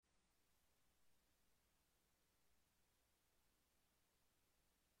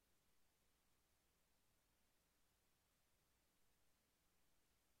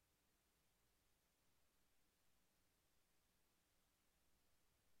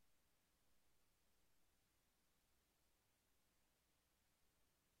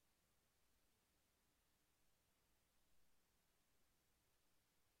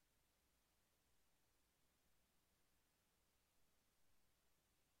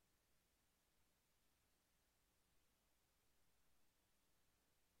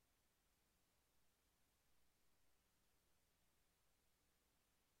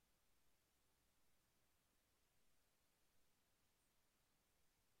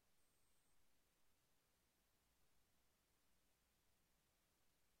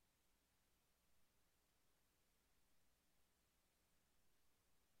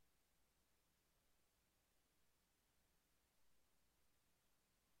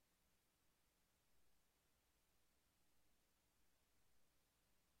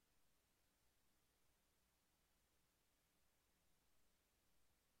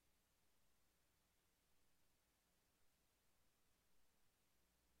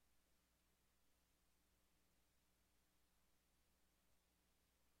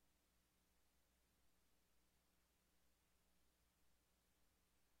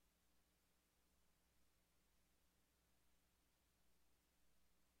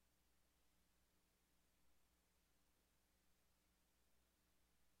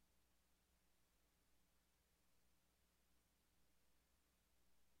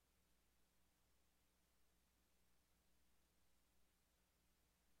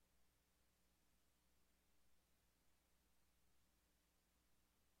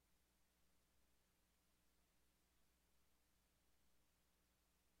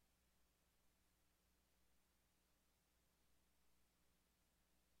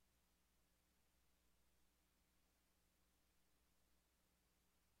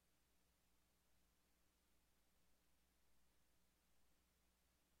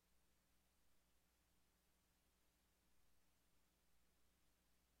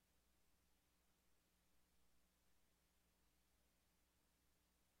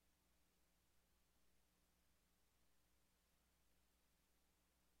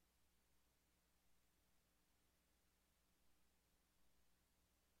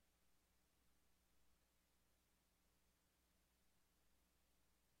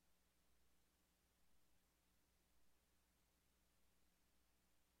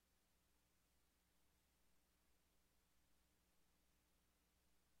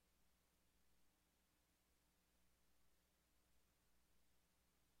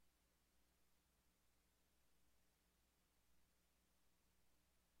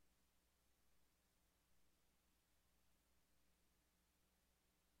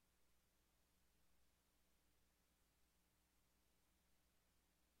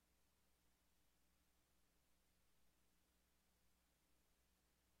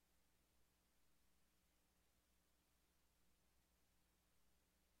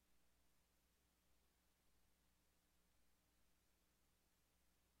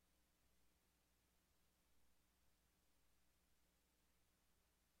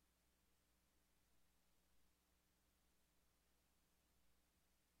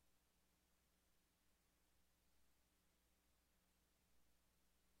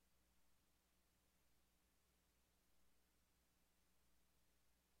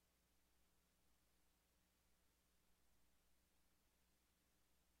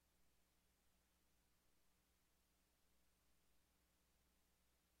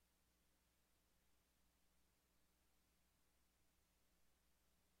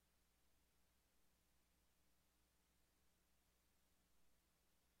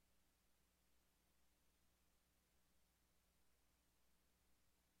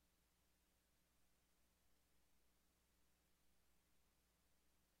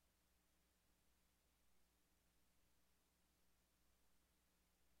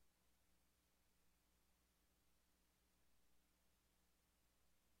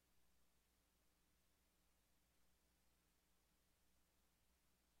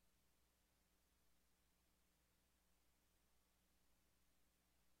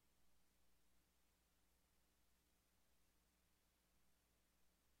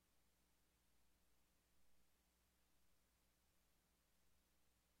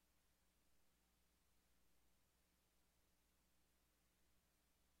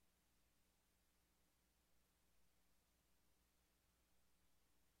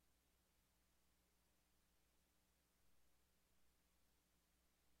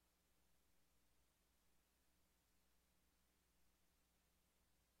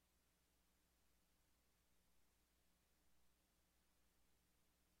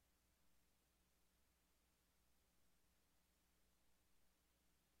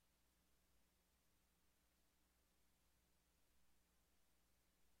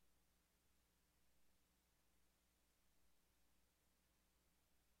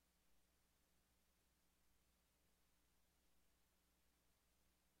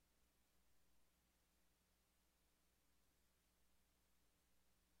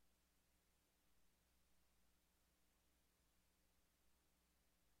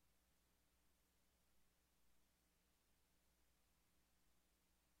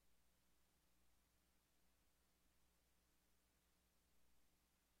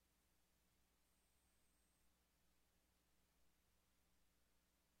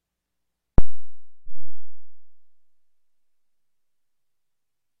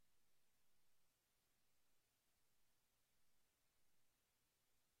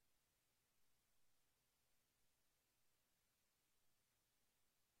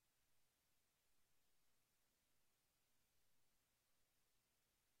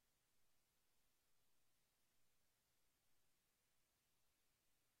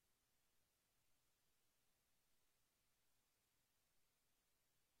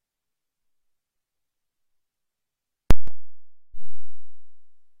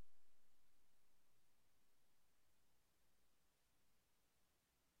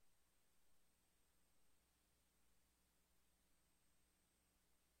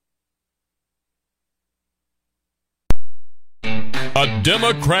a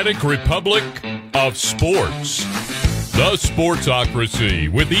democratic republic of sports. The Sportsocracy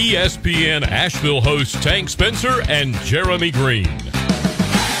with ESPN Asheville hosts Tank Spencer and Jeremy Green.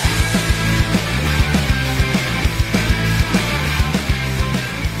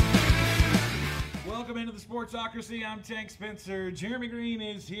 Welcome into the Sportsocracy. I'm Tank Spencer. Jeremy Green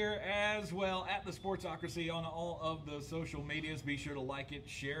is here as well at the Sportsocracy on all of the social medias. Be sure to like it,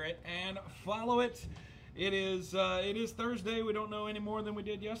 share it, and follow it. It is Thursday. We don't know any more than we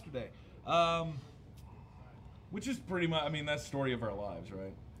did yesterday. Which is pretty much, I mean, that's the story of our lives,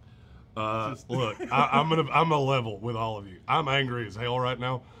 right? Look, I'm a level with all of you. I'm angry as hell right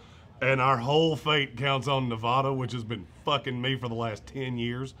now, and our whole fate counts on Nevada, which has been fucking me for the last 10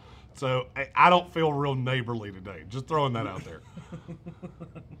 years. So I don't feel real neighborly today. Just throwing that out there.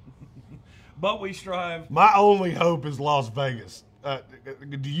 But we strive. My only hope is Las Vegas.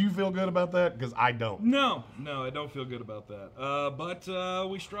 Do you feel good about that? Because I don't. No, I don't feel good about that. But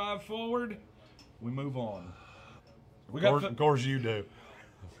we strive forward. We move on. Of course you do.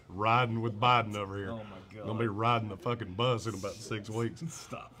 Riding with Biden over here. Oh, my God. Gonna be riding the fucking bus in about 6 weeks.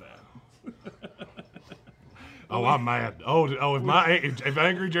 Stop that. Oh, I'm mad. If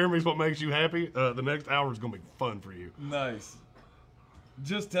angry Jeremy's what makes you happy, the next hour is gonna be fun for you. Nice.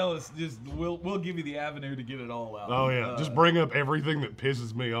 Just tell us. We'll give you the avenue to get it all out. Oh yeah, just bring up everything that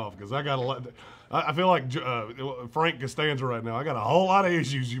pisses me off because I got a lot. I feel like Frank Costanza right now. I got a whole lot of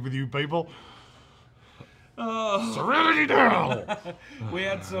issues with you people. Serenity now. We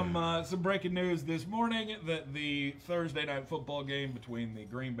had some breaking news this morning that the Thursday night football game between the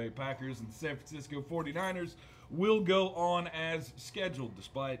Green Bay Packers and the San Francisco 49ers will go on as scheduled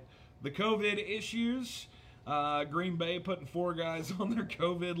despite the COVID issues. Green Bay putting 4 guys on their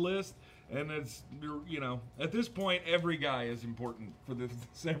COVID list, and it's, at this point, every guy is important for the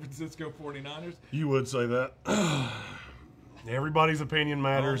San Francisco 49ers. You would say that. Everybody's opinion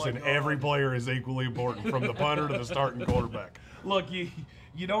matters, and every player is equally important, from the punter to the starting quarterback. Look, you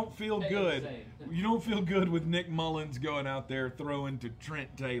don't feel good. You don't feel good with Nick Mullins going out there throwing to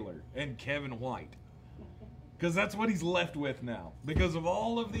Trent Taylor and Kevin White, because that's what he's left with now. Because of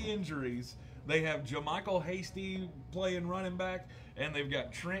all of the injuries, they have JaMychal Hasty playing running back, and they've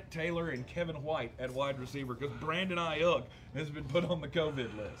got Trent Taylor and Kevin White at wide receiver because Brandon Ayuk has been put on the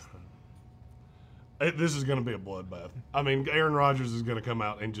COVID list. This is going to be a bloodbath. I mean, Aaron Rodgers is going to come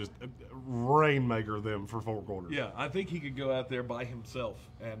out and just rainmaker them for 4 quarters. Yeah, I think he could go out there by himself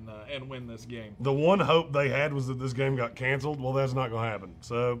and win this game. The one hope they had was that this game got canceled. Well, that's not going to happen.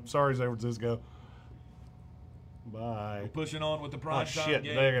 So, sorry, San Francisco. Bye. We're pushing on with the prime time shit,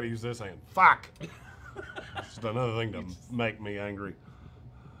 game. Now I got to use this hand. Fuck. Just another thing to make me angry.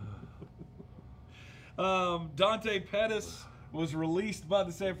 Dante Pettis was released by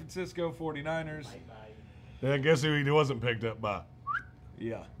the San Francisco 49ers. Yeah, guess who he wasn't picked up by?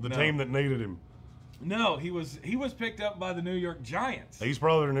 Yeah. The team that needed him. No, he was picked up by the New York Giants. He's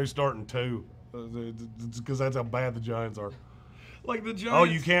probably their new starting 2. Because that's how bad the Giants are. Like the Giants. Oh,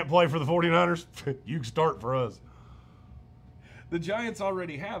 you can't play for the 49ers? You can start for us. The Giants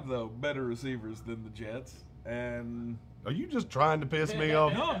already have, though, better receivers than the Jets. And are you just trying to piss me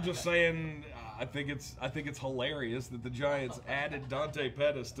off? No, I'm just saying I think it's hilarious that the Giants added Dante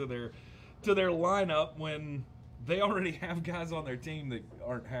Pettis to their lineup when they already have guys on their team that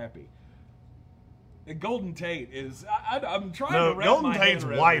aren't happy. And Golden Tate is I'm trying to wrap Golden my head Tate's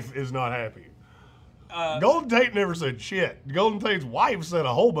around wife this. is not happy. Golden Tate never said shit. Golden Tate's wife said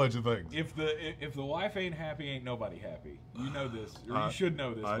a whole bunch of things. If the wife ain't happy, ain't nobody happy. You know this, or you should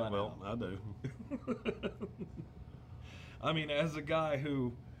know this by now. I do. I mean, as a guy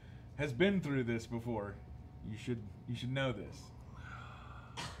who has been through this before, you should know this.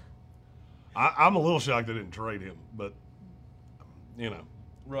 I'm a little shocked they didn't trade him, but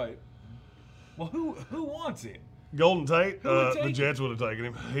Right. Well, who wants him? Golden Tate, Who would take the Jets would have taken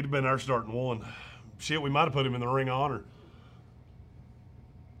him. He'd have been our starting 1. Shit, we might have put him in the Ring of Honor.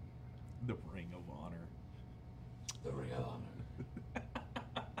 The Ring of Honor. The Ring of Honor.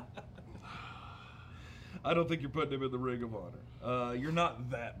 I don't think you're putting him in the Ring of Honor. You're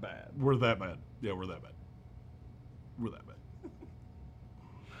not that bad. We're that bad. Yeah, we're that bad. We're that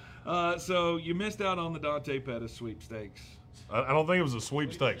bad. So you missed out on the Dante Pettis sweepstakes. I don't think it was a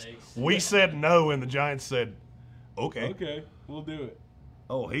sweepstakes. We said no, and the Giants said, okay. Okay, we'll do it.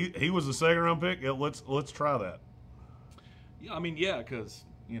 Oh, he was a 2nd-round pick? Yeah, let's try that. Yeah, I mean, yeah, because,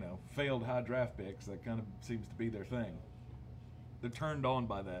 failed high draft picks, that kind of seems to be their thing. They're turned on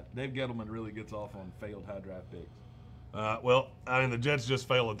by that. Dave Gettleman really gets off on failed high draft picks. Well, I mean, the Jets just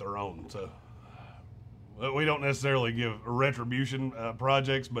fail at their own, so we don't necessarily give retribution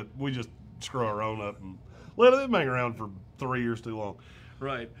projects, but we just screw our own up and Let them hang around for 3 years too long.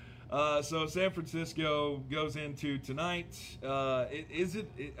 Right. So San Francisco goes into tonight. I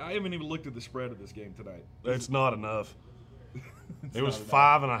haven't even looked at the spread of this game tonight. It's not enough. It was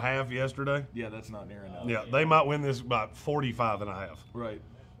not enough. 5.5 yesterday. Yeah, that's not near enough. Yeah, they might win this by 45.5. Right.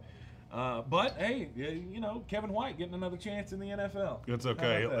 But hey, Kevin White getting another chance in the NFL. It's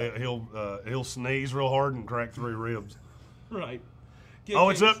okay. He'll sneeze real hard and crack 3 ribs. Right.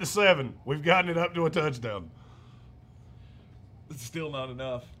 It's up to 7. We've gotten it up to a touchdown. It's still not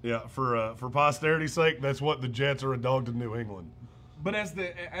enough. Yeah, for posterity's sake, that's what the Jets are a dog to New England. But as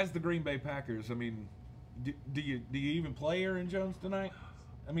the Green Bay Packers, I mean, do you even play Aaron Jones tonight?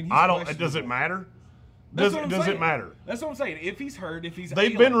 I mean, Does it matter? Does it matter? That's what I'm saying. If he's hurt, if he's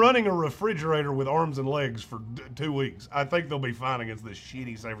they've been running a refrigerator with arms and legs for 2 weeks. I think they'll be fine against this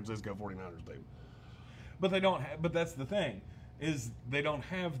shitty San Francisco 49ers team. But they don't. But that's the thing, is they don't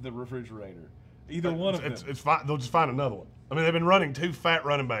have the refrigerator. Either one of them. It's fine. They'll just find another one. I mean, they've been running 2 fat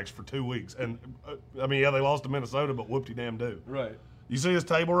running backs for 2 weeks, and they lost to Minnesota, but whoop-de-damn-do. Right. You see this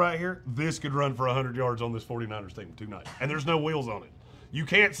table right here? This could run for 100 yards on this 49ers team tonight, and there's no wheels on it. You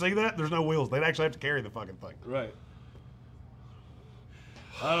can't see that? There's no wheels. They'd actually have to carry the fucking thing. Right.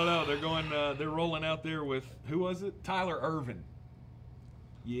 I don't know. They're rolling out there with, who was it? Tyler Ervin.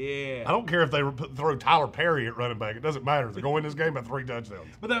 Yeah. I don't care if they throw Tyler Perry at running back. It doesn't matter. They're going to win this game by 3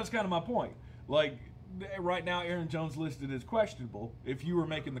 touchdowns. But that was kind of my point. Like, right now, Aaron Jones listed as questionable. If you were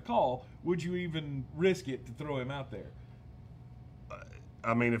making the call, would you even risk it to throw him out there?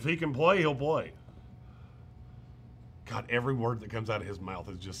 I mean, if he can play, he'll play. God, every word that comes out of his mouth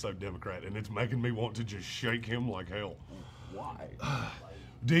is just so Democrat, and it's making me want to just shake him like hell. Why?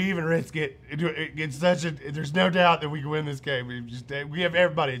 Do you even risk it? There's no doubt that we can win this game. We have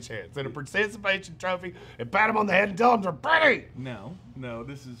everybody a chance. And a participation trophy, and pat them on the head and tell them they're pretty. No,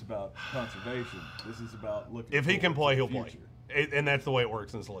 this is about conservation. This is about looking. If he can play, he'll play. And that's the way it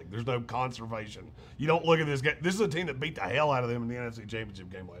works in this league. There's no conservation. You don't look at this game. This is a team that beat the hell out of them in the NFC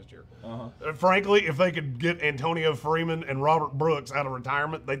Championship game last year. Frankly, if they could get Antonio Freeman and Robert Brooks out of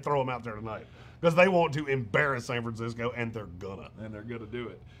retirement, they'd throw them out there tonight. Because they want to embarrass San Francisco, and they're gonna. And they're gonna do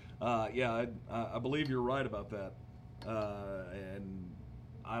it. I believe you're right about that. And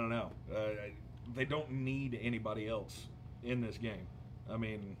I don't know. They don't need anybody else in this game. I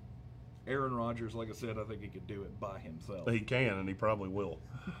mean, Aaron Rodgers, like I said, I think he could do it by himself. He can, and he probably will.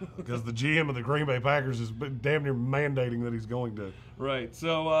 Because the GM of the Green Bay Packers has been damn near mandating that he's going to. Right.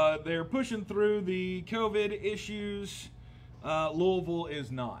 So they're pushing through the COVID issues. Louisville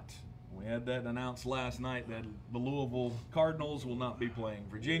is not. We had that announced last night that the Louisville Cardinals will not be playing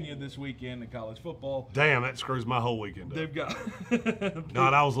Virginia this weekend in college football. Damn, that screws my whole weekend up. They've got.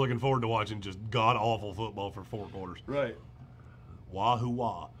 God, I was looking forward to watching just god-awful football for 4 quarters. Right.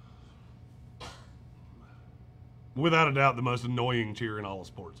 Wahoo-wah. Without a doubt, the most annoying cheer in all of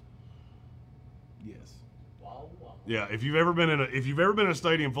sports. Yes. Yeah, if you've ever been in a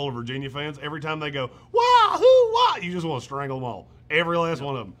stadium full of Virginia fans, every time they go wahoo-wah, you just want to strangle them all. Every last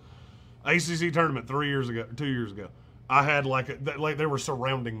one of them. ACC tournament 2 years ago. I had like they were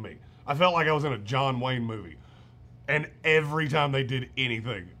surrounding me. I felt like I was in a John Wayne movie. And every time they did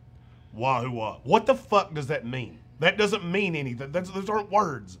anything, wahoo-wah. What the fuck does that mean? That doesn't mean anything. Those aren't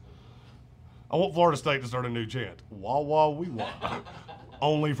words. I want Florida State to start a new chant. Wah-wah-wee-wah.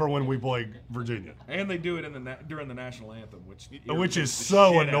 Only for when we play Virginia. And they do it during the national anthem, which is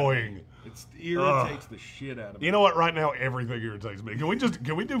so annoying. It irritates the shit out of me. You know what? Right now, everything irritates me. Can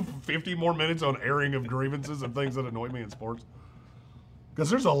we do 50 more minutes on airing of grievances and things that annoy me in sports? Because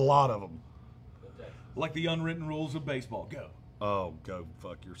there's a lot of them. Like the unwritten rules of baseball. Go. Oh, go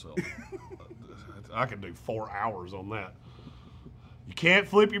fuck yourself. I could do 4 hours on that. You can't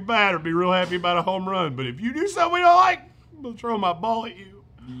flip your bat or be real happy about a home run, but if you do something we don't like, I'm going to throw my ball at you.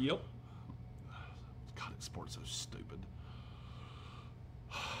 Yep. God, sports so stupid.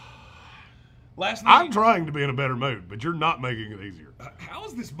 Last night, I'm trying to be in a better mood, but you're not making it easier. How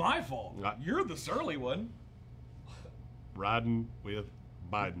is this my fault? You're the surly one. Riding with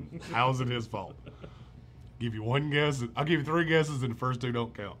Biden. How is it his fault? Give you one guess. I'll give you 3 guesses, and the first 2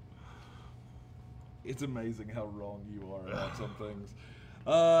 don't count. It's amazing how wrong you are about some things.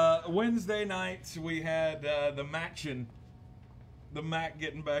 Wednesday night, we had the Mac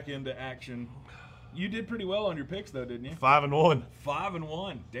getting back into action. You did pretty well on your picks, though, didn't you? 5-1.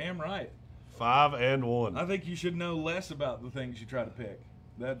 5-1. Damn right. 5-1. I think you should know less about the things you try to pick.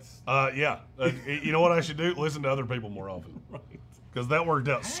 That's yeah. You know what I should do? Listen to other people more often. right. Because that worked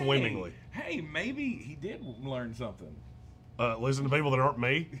out swimmingly. Hey, maybe he did learn something. Listen to people that aren't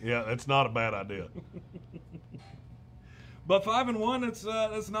me. Yeah, that's not a bad idea. But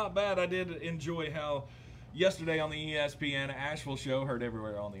 5-1, that's not bad. I did enjoy how yesterday on the ESPN Asheville show, heard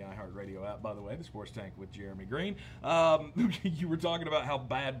everywhere on the iHeartRadio app, by the way, the Sports Tank with Jeremy Green. You were talking about how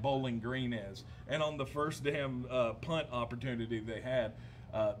bad Bowling Green is. And on the first damn punt opportunity they had,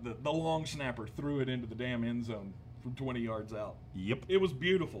 the long snapper threw it into the damn end zone from 20 yards out. Yep. It was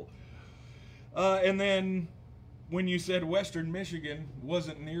beautiful. And then when you said Western Michigan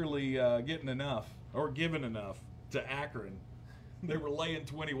wasn't nearly getting enough or given enough to Akron, they were laying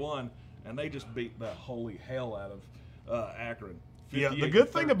 21, and they just beat the holy hell out of Akron. Yeah, the good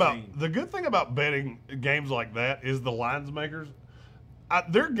thing about betting games like that is the lines makers,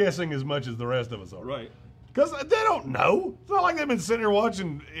 they're guessing as much as the rest of us are. Right. Because they don't know. It's not like they've been sitting here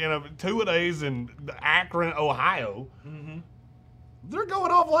watching, two-a-days in Akron, Ohio. Mm-hmm. They're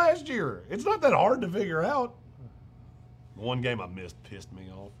going off last year. It's not that hard to figure out. One game I missed pissed me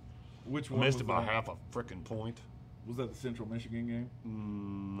off. Which one? I missed it by half a freaking point. Was that the Central Michigan game?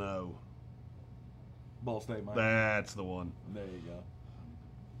 No. Ball State, Miami. That's the one. There you go.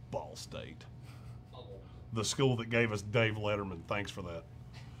 Ball State. The school that gave us Dave Letterman. Thanks for that.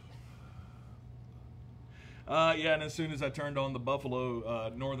 Yeah, and as soon as I turned on the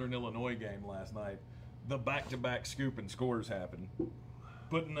Buffalo Northern Illinois game last night, the back-to-back scoop and scores happened,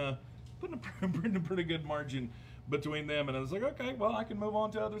 putting a pretty good margin between them. And I was like, okay, well, I can move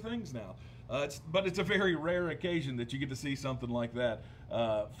on to other things now. But it's a very rare occasion that you get to see something like that,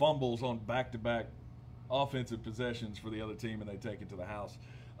 fumbles on back-to-back offensive possessions for the other team, and they take it to the house.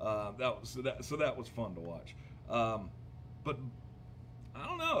 That was fun to watch. But I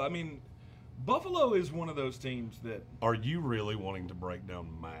don't know. I mean, Buffalo is one of those teams that. Are you really wanting to break down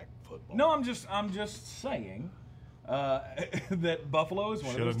MAC football? No, I'm just saying that Buffalo is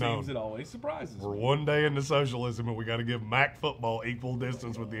one of those teams that always surprises me. We're one day into socialism, and we got to give MAC football equal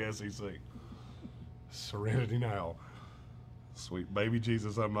distance with the SEC. Serenity now. Sweet baby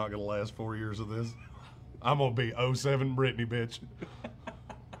Jesus, I'm not going to last 4 years of this. I'm going to be 07 Brittany, bitch.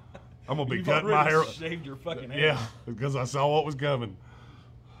 I'm going to be cutting my hair. Shaved your fucking head. Yeah, because I saw what was coming.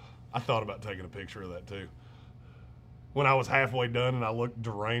 I thought about taking a picture of that, too. When I was halfway done and I looked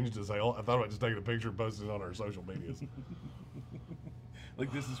deranged as hell, I thought about just taking a picture and posting it on our social medias.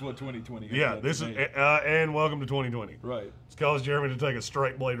 Like, this is what 2020 is. Yeah, this is, and welcome to 2020. Right. It's caused Jeremy to take a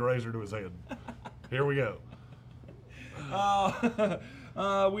straight blade razor to his head. Here we go.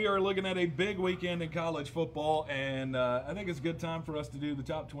 We are looking at a big weekend in college football, and I think it's a good time for us to do the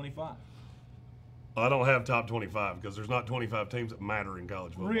top 25. I don't have top 25 because there's not 25 teams that matter in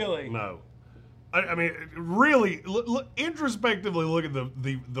college football. Really? No. I mean, really, introspectively look at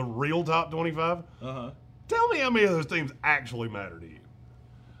the real top 25. Uh-huh. Tell me how many of those teams actually matter to you.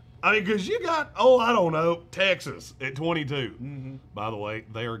 I mean, because you got, I don't know, Texas at 22. Mm-hmm. By the way,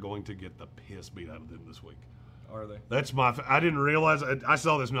 they are going to get the piss beat out of them this week. Are they? That's I didn't realize, I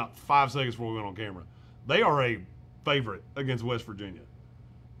saw this not 5 seconds before we went on camera. They are a favorite against West Virginia.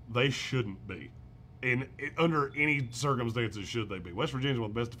 They shouldn't be. Under any circumstances should they be. West Virginia is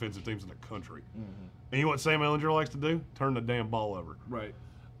one of the best defensive teams in the country. Mm-hmm. And you know what Sam Ehlinger likes to do? Turn the damn ball over. Right.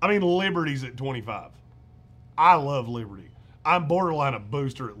 I mean, Liberty's at 25. I love Liberty. I'm borderline a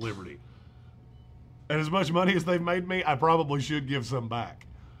booster at Liberty. And as much money as they've made me, I probably should give some back.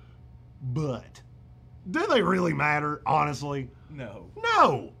 But do they really matter, honestly? No.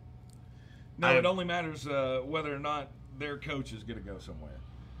 No. It only matters whether or not their coach is going to go somewhere.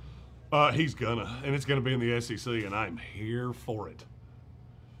 He's gonna, and it's gonna be in the SEC, and I'm here for it.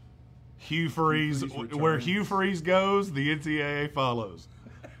 Hugh Freeze, where Hugh Freeze goes, the NCAA follows.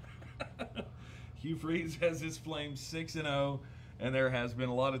 Hugh Freeze has his Flames 6-0, and there has been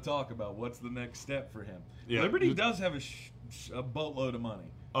a lot of talk about what's the next step for him. Yeah, Liberty does have a boatload of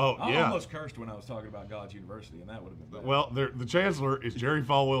money. Oh, I almost cursed when I was talking about God's University, and that would have been bad. Well, the chancellor is Jerry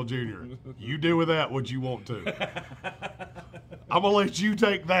Falwell Jr. You do with that what you want to. I'm going to let you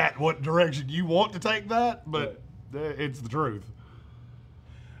take that, what direction you want to take that, but it's the truth.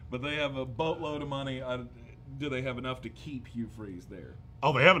 But they have a boatload of money. Do they have enough to keep Hugh Freeze there?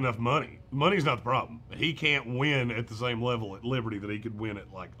 Oh, they have enough money. Money's not the problem. He can't win at the same level at Liberty that he could win at,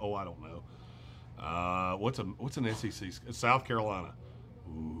 I don't know. What's an SEC? South Carolina.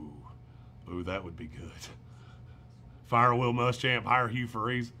 Ooh, that would be good. Fire Will Muschamp, hire Hugh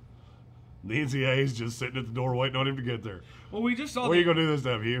Freeze. The NCAA is just sitting at the door waiting on him to get there. Well, we just saw. Where are you gonna do this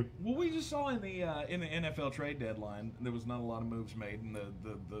stuff, Hugh? Well, we just saw in the NFL trade deadline there was not a lot of moves made, and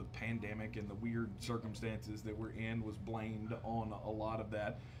the pandemic and the weird circumstances that we're in was blamed on a lot of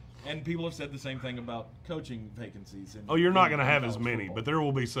that. And people have said the same thing about coaching vacancies. You're not going to have as many, but there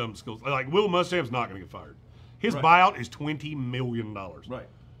will be some schools. Like Will Muschamp's not going to get fired. His buyout is $20 million. Right.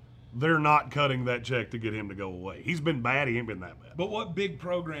 they're not cutting that check to get him to go away. He's been bad. He ain't been that bad. But what big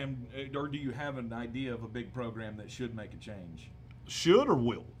program, or do you have an idea of a big program that should make a change? Should or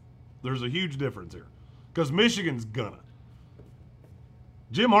will? There's a huge difference here. Because Michigan's gonna.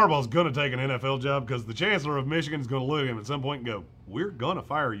 Jim Harbaugh's gonna take an NFL job because the chancellor of Michigan's gonna look at him at some point and go, "We're gonna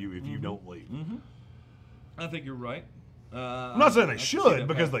fire you if you don't leave." Mm-hmm. I think you're right. I'm not saying they should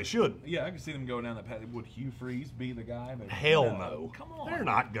because they shouldn't. Yeah, I can see them going down that path. Would Hugh Freeze be the guy? Hell no. Come on. They're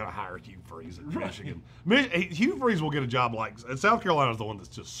not going to hire Hugh Freeze at Michigan. Hugh Freeze will get a job like South Carolina's the one that's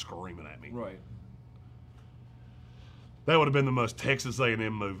just screaming at me. Right. That would have been the most Texas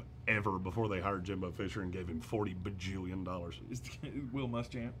A&M move ever before they hired Jimbo Fisher and gave him $40 bajillion. Is Will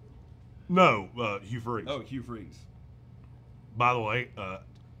Muschamp? No, Hugh Freeze. Oh, Hugh Freeze. By the way,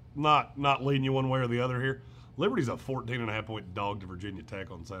 not leading you one way or the other here. Liberty's a 14.5-point dog to Virginia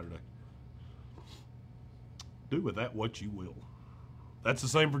Tech on Saturday. Do with that what you will. That's the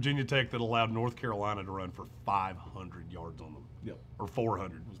same Virginia Tech that allowed North Carolina to run for 500 yards on them. Yep. Or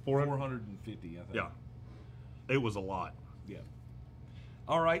 400. It was 450, I think. Yeah. It was a lot. Yeah.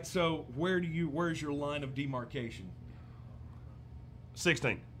 All right, so where's your line of demarcation?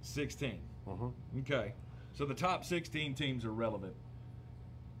 16. 16. Uh-huh. Okay. So the top 16 teams are relevant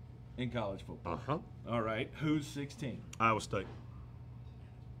in college football. Uh-huh. All right. Who's 16? Iowa State.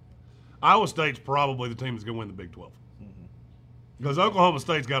 Iowa State's probably the team that's going to win the Big 12. Because Oklahoma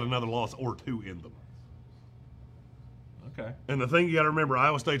State's got another loss or two in them. Okay. And the thing you got to remember,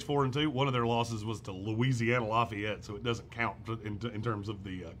 Iowa State's 4-2. One of their losses was to Louisiana Lafayette, so it doesn't count in terms of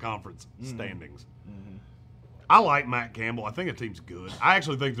the conference standings. Mm-hmm. I like Matt Campbell. I think the team's good. I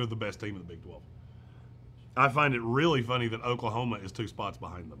actually think they're the best team in the Big 12. I find it really funny that Oklahoma is 2 spots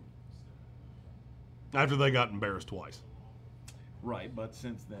behind them after they got embarrassed twice. Right, but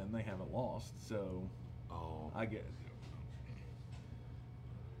since then they haven't lost, so I get it.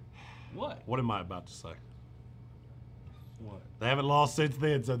 What? What am I about to say? What? They haven't lost since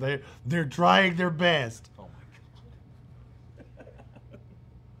then, so they're trying their best. Oh my God.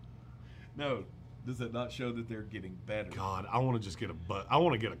 No, does it not show that they're getting better? God, I want to just get I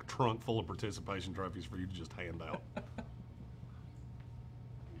want to get a trunk full of participation trophies for you to just hand out.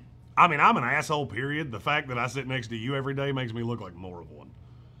 I mean, I'm an asshole, period. The fact that I sit next to you every day makes me look like more of one.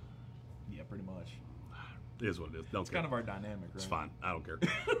 Yeah, pretty much. It is what it is. Don't It's care. kind of our dynamic, right? It's fine. I don't care.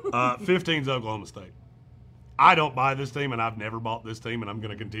 15's Oklahoma State. I don't buy this team, and I've never bought this team, and I'm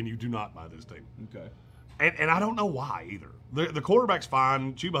going to continue to not buy this team. Okay. And I don't know why either. The quarterback's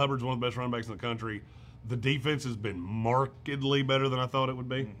fine. Chuba Hubbard's one of the best running backs in the country. The defense has been markedly better than I thought it would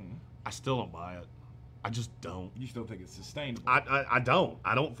be. Mm-hmm. I still don't buy it. I just don't. You still think it's sustainable? I don't.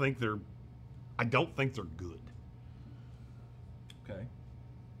 I don't think they're good. Okay.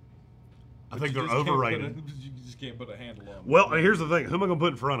 I think they're overrated. You just can't put a handle on them. Well, here's the thing. Who am I going to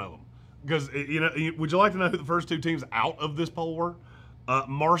put in front of them? Because, would you like to know who the first 2 teams out of this poll were?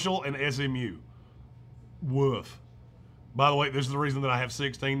 Marshall and SMU. Woof. By the way, this is the reason that I have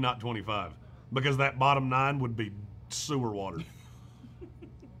 16, not 25. Because that bottom 9 would be sewer water.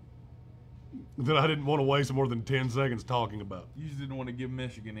 That I didn't want to waste more than 10 seconds talking about. You just didn't want to give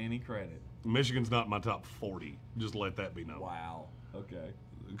Michigan any credit. Michigan's not in my top 40. Just let that be known. Wow. Okay.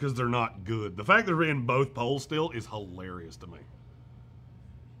 Because they're not good. The fact they're in both polls still is hilarious to me.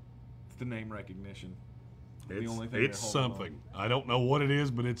 It's the name recognition. It's, the only thing it's something. I don't know what it is,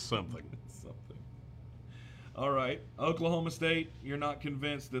 but it's something. It's something. All right. Oklahoma State, you're not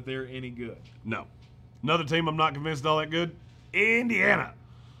convinced that they're any good? No. Another team I'm not convinced all that good, Indiana.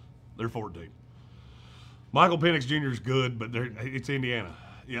 They're 14. Michael Penix Jr. is good, but it's Indiana.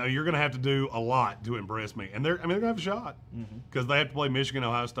 You're going to have to do a lot to impress me. And they're going to have a shot because they have to play Michigan,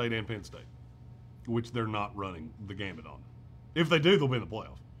 Ohio State, and Penn State, which they're not running the gambit on. If they do, they'll be in the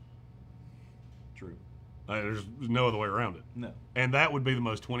playoff. True. There's no other way around it. No. And that would be the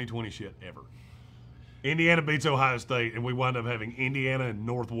most 2020 shit ever. Indiana beats Ohio State, and we wind up having Indiana and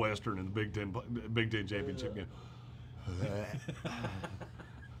Northwestern in the Big Ten championship game.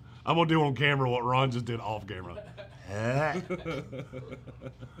 I'm going to do on camera what Ron just did off camera.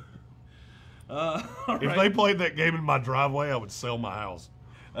 If they played that game in my driveway, I would sell my house.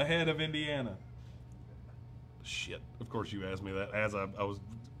 Ahead of Indiana. Shit. Of course you asked me that as I was.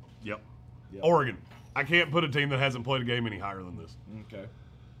 Yep. Oregon. I can't put a team that hasn't played a game any higher than this. Okay.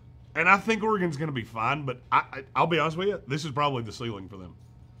 And I think Oregon's going to be fine, but I'll be honest with you, this is probably the ceiling for them.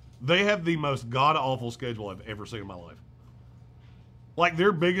 They have the most god-awful schedule I've ever seen in my life. Like,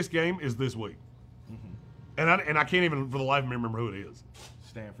 their biggest game is this week. Mm-hmm. And I can't even, for the life of me, remember who it is.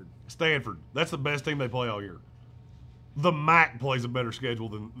 Stanford. That's the best team they play all year. The MAC plays a better schedule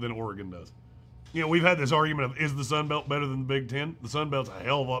than Oregon does. You know, we've had this argument of, is the Sun Belt better than the Big Ten? The Sun Belt's a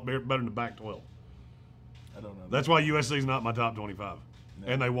hell of a lot better than the Pac-12. I don't know. That's why USC's not my top 25. No.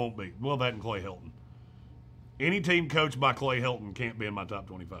 And they won't be. Well, that and Clay Helton. Any team coached by Clay Helton can't be in my top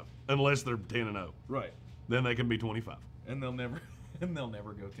 25 unless they're 10-0. Right. Then they can be 25. And they'll never go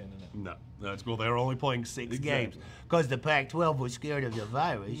 10-0. No, that's cool. They're only playing 6 games. Because the Pac-12 was scared of the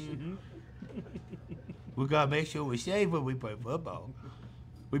virus. We got to make sure we're safe when we play football.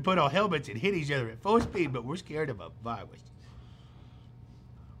 We put on helmets and hit each other at full speed, but we're scared of a virus.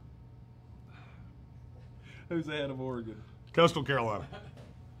 Who's ahead of Oregon? Coastal Carolina.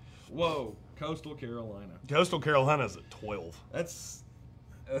 Whoa, Coastal Carolina. Coastal Carolina's at 12. That's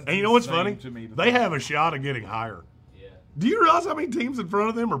And you know what's insane funny? to me to They think. have a shot of getting higher. Yeah. Do you realize how many teams in front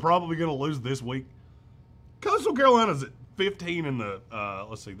of them are probably going to lose this week? Coastal Carolina's at 15 in the,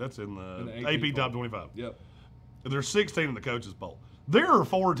 let's see, that's in the AP Top 25. Yep. There's 16 in the coaches poll. There are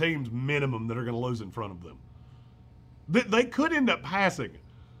 4 teams minimum that are going to lose in front of them. They could end up passing.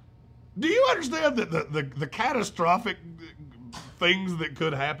 Do you understand that the catastrophic things that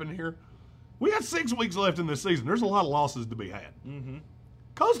could happen here? We got 6 weeks left in this season. There's a lot of losses to be had. Mm-hmm.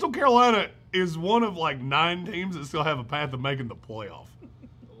 Coastal Carolina is one of like 9 teams that still have a path of making the playoff,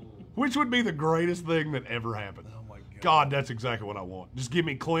 which would be the greatest thing that ever happened. Oh my God. God, that's exactly what I want. Just give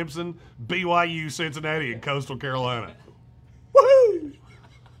me Clemson, BYU, Cincinnati, and Coastal Carolina. Woohoo!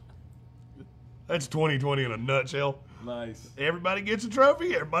 That's 2020 in a nutshell. Nice. Everybody gets a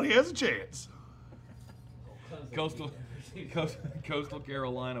trophy. Everybody has a chance. Coastal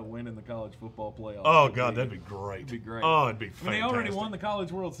Carolina winning the college football playoff. Oh, God, that'd be great. It'd be great. Oh, it'd be I fantastic. mean, they already won the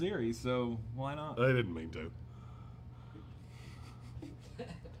College World Series, so why not? They didn't mean to.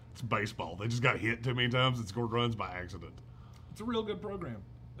 It's baseball. They just got hit too many times and scored runs by accident. It's a real good program.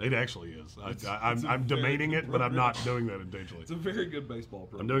 It actually is. It's I'm a very demeaning good it, but I'm program. not doing that intentionally. It's a very good baseball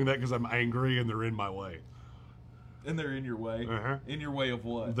program. I'm doing that because I'm angry and they're in my way. And they're in your way. Uh-huh. In your way of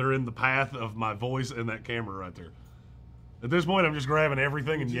what? They're in the path of my voice and that camera right there. At this point, I'm just grabbing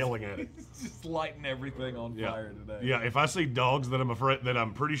everything and yelling at it. Just lighting everything on fire today. Yeah, if I see dogs that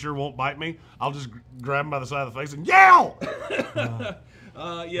I'm pretty sure won't bite me, I'll just grab them by the side of the face and yell.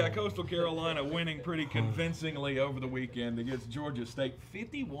 Yeah, Coastal Carolina winning pretty convincingly over the weekend against Georgia State,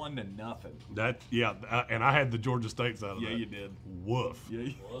 51-0. And I had the Georgia State side of that. Yeah, you did. Woof.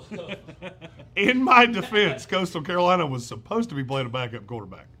 Yeah. In my defense, Coastal Carolina was supposed to be playing a backup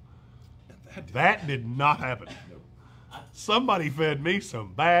quarterback. That did not happen. Somebody fed me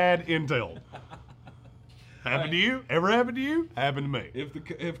some bad intel. Happened to you? Ever happened to you? Happened to me.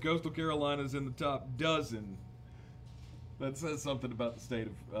 If Coastal Carolina's in the top dozen, that says something about the state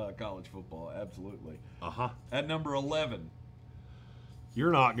of college football. Absolutely. Uh-huh. At number 11.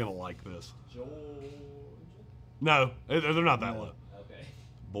 You're not going to like this. Georgia. No, they're not that No. low. Okay.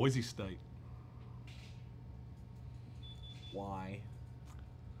 Boise State. Why?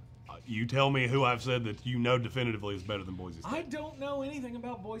 You tell me who I've said that you know definitively is better than Boise State. I don't know anything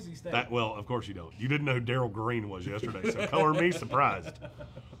about Boise State. Well, of course you don't. You didn't know who Darryl Green was yesterday, so color me surprised.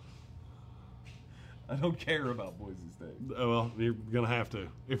 I don't care about Boise State. Well, you're going to have to.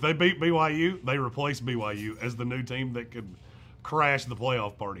 If they beat BYU, they replace BYU as the new team that could crash the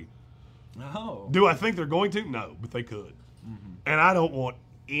playoff party. Oh. Do I think they're going to? No, but they could. Mm-hmm. And I don't want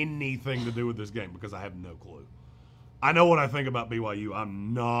anything to do with this game because I have no clue. I know what I think about BYU.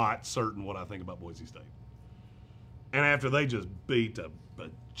 I'm not certain what I think about Boise State. And after they just beat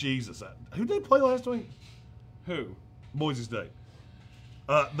Jesus. Who did they play last week? Who? Boise State.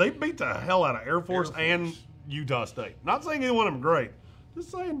 They beat the hell out of Air Force and Utah State. Not saying either one of them great.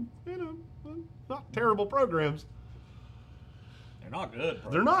 Just saying, not terrible programs. They're not good.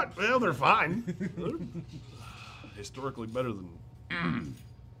 Probably. They're not. Well, they're fine. They're historically better than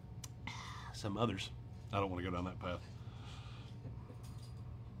some others. I don't want to go down that path.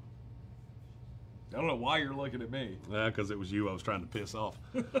 I don't know why you're looking at me. Because it was you I was trying to piss off.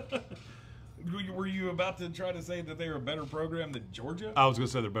 Were you about to try to say that they were a better program than Georgia? I was going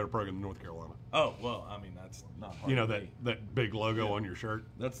to say they're a better program than North Carolina. Oh, well, I mean, that's not hard You know, to be. that big logo on your shirt?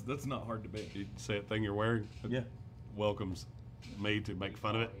 That's not hard to be. You see that thing you're wearing? It Yeah. welcomes me to make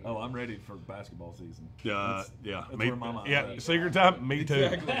fun of it. Oh, I'm ready for basketball season. Yeah, That's me, where my mind's yeah. at. Secret time, me too.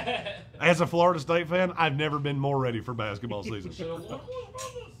 Exactly. As a Florida State fan, I've never been more ready for basketball season.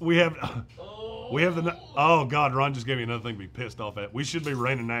 We have the. Oh God, Ron just gave me another thing to be pissed off at. We should be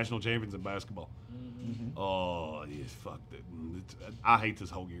reigning national champions in basketball. Mm-hmm. Oh, yes, fuck that. I hate this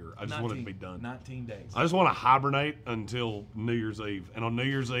whole year. I just want it to be done. 19 days. I just want to hibernate until New Year's Eve, and on New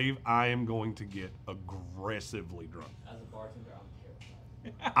Year's Eve, I am going to get aggressively drunk. As a bartender, I'm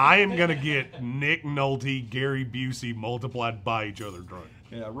terrified. I am going to get Nick Nolte, Gary Busey multiplied by each other drunk.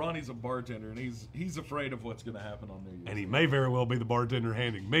 Yeah, Ronnie's a bartender, and he's afraid of what's going to happen on New Year's. And he may very well be the bartender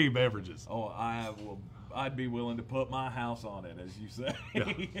handing me beverages. Oh, I'd be willing to put my house on it, as you say.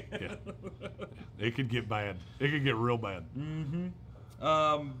 Yeah. It could get bad. It could get real bad.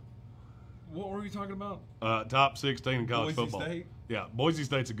 What were we talking about? Top 16 in college Boise football. State? Yeah, Boise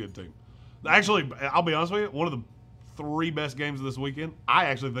State's a good team. Actually, I'll be honest with you, one of the 3 best games of this weekend, I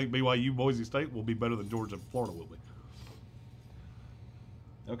actually think BYU Boise State will be better than Georgia Florida will be.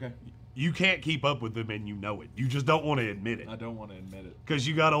 Okay. You can't keep up with them, and you know it. You just don't want to admit it. I don't want to admit it. Because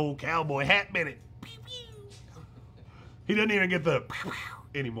you got old cowboy hat Bennett. He doesn't even get the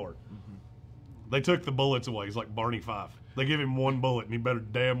anymore. They took the bullets away. He's like Barney Fife. They give him 1 bullet, and he better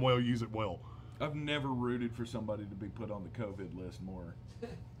damn well use it well. I've never rooted for somebody to be put on the COVID list more.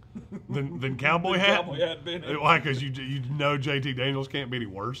 Than cowboy hat? Cowboy hat Bennett. Why? Because you know JT Daniels can't be any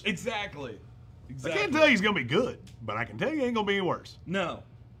worse? Exactly. I can't tell you he's going to be good, but I can tell you he ain't going to be any worse. No.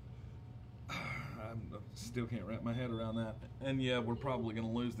 I still can't wrap my head around that. And yeah, we're probably going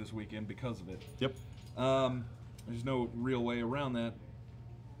to lose this weekend because of it. Yep. There's no real way around that.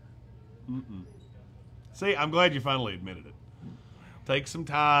 See, I'm glad you finally admitted it. Take some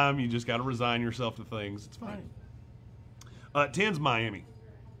time. You just got to resign yourself to things. It's fine. 10's Miami.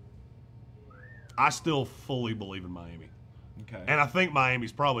 I still fully believe in Miami. Okay. And I think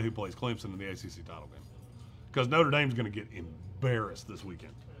Miami's probably who plays Clemson in the ACC title game. Because Notre Dame's going to get embarrassed this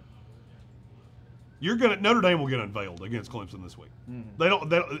weekend. Notre Dame will get unveiled against Clemson this week. They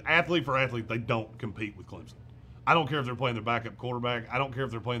don't athlete for athlete, they don't compete with Clemson. I don't care if they're playing their backup quarterback. I don't care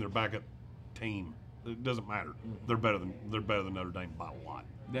if they're playing their backup team. It doesn't matter. They're better than Notre Dame by a lot.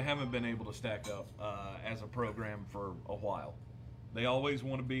 They haven't been able to stack up as a program for a while. They always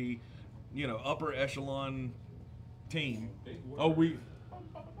want to be, upper echelon team. Oh,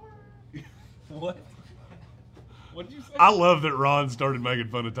 what? What did you say? I love that Ron started making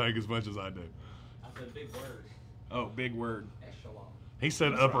fun of Tank as much as I do. I said big word. Oh, big word. Echelon. He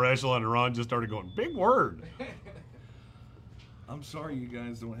said upper echelon, and Ron just started going, big word. I'm sorry you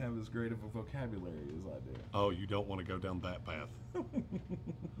guys don't have as great of a vocabulary as I do. Oh, you don't want to go down that path.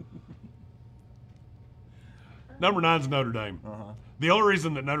 Number 9's Notre Dame. The only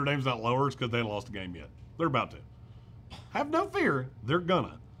reason that Notre Dame's not lower is because they haven't lost a game yet. They're about to. Have no fear. They're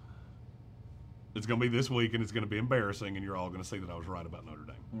gonna. It's going to be this week, and it's going to be embarrassing, and you're all going to see that I was right about Notre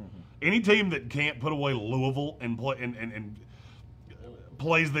Dame. Any team that can't put away Louisville and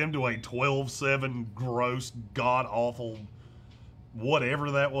plays them to a 12-7 gross, god-awful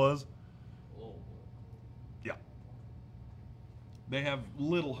whatever that was, yeah. They have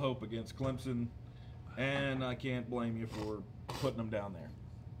little hope against Clemson, and I can't blame you for putting them down there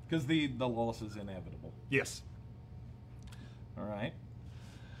because the loss is inevitable. Yes. All right.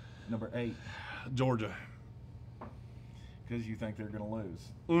 Number 8. Georgia. Because you think they're going to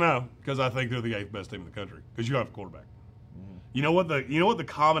lose. No, because I think they're the 8th best team in the country. Because you have a quarterback. You know what the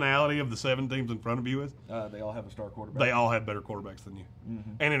commonality of the 7 teams in front of you is? They all have a star quarterback. They all have better quarterbacks than you.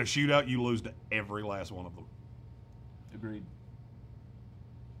 And in a shootout, you lose to every last one of them. Agreed.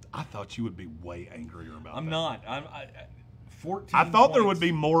 I thought you would be way angrier about that. I'm not. 14. I thought there points. would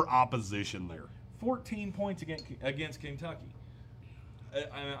be more opposition there. 14 points against Kentucky.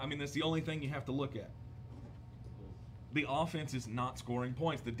 I mean, that's the only thing you have to look at. The offense is not scoring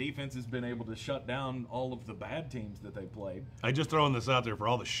points. The defense has been able to shut down all of the bad teams that they played. Hey, just throwing this out there for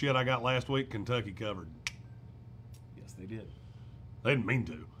all the shit I got last week, Kentucky covered. Yes, they did. They didn't mean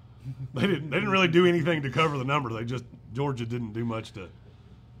to. They didn't really do anything to cover the number. Georgia didn't do much to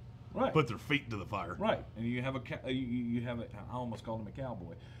put their feet to the fire. Right, and you have I almost called him a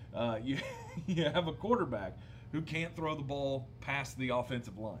cowboy. You have a quarterback who can't throw the ball past the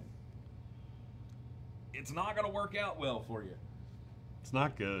offensive line. It's not going to work out well for you. It's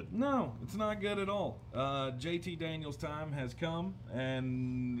not good. No, it's not good at all. JT Daniels' time has come,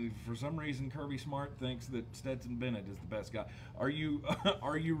 and for some reason, Kirby Smart thinks that Stetson Bennett is the best guy. Are you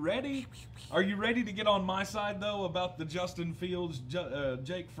ready? Are you ready to get on my side though about the Justin Fields,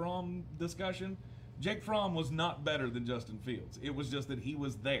 Jake Fromm discussion? Jake Fromm was not better than Justin Fields. It was just that he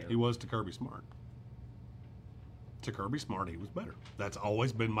was there. He was to Kirby Smart. To Kirby Smart, he was better. That's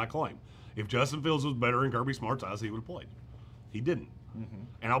always been my claim. If Justin Fields was better in Kirby Smart's eyes, he would have played. He didn't.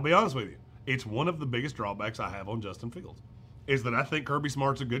 And I'll be honest with you, it's one of the biggest drawbacks I have on Justin Fields, is that I think Kirby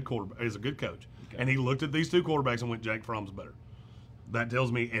Smart's a good quarterback, is a good coach. Okay. And he looked at these 2 quarterbacks and went, Jake Fromm's better. That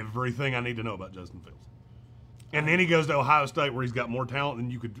tells me everything I need to know about Justin Fields. And then he goes to Ohio State where he's got more talent than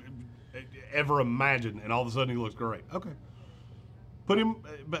you could ever imagine, and all of a sudden he looks great. Okay.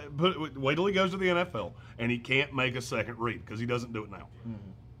 Wait till he goes to the NFL, and he can't make a second read because he doesn't do it now.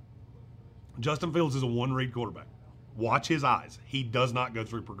 Justin Fields is a 1-read quarterback. Watch his eyes. He does not go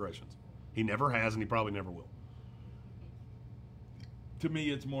through progressions. He never has, and he probably never will. To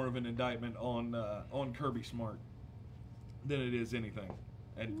me, it's more of an indictment on Kirby Smart than it is anything.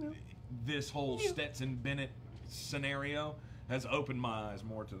 And this whole Stetson Bennett scenario has opened my eyes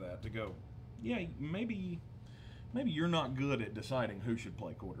more to that. To go, yeah, maybe you're not good at deciding who should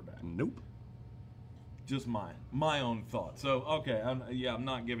play quarterback. Nope. Just my own thoughts. So okay, I'm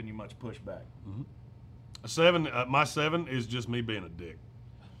not giving you much pushback. A 7. My 7 is just me being a dick.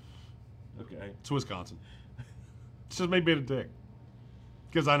 Okay. It's Wisconsin. It's just me being a dick.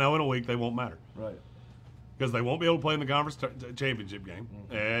 Because I know in a week they won't matter. Right. Because they won't be able to play in the conference championship game,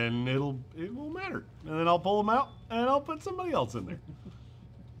 and it won't matter. And then I'll pull them out, and I'll put somebody else in there.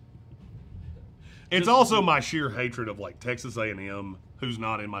 It's also my sheer hatred of like Texas A&M, who's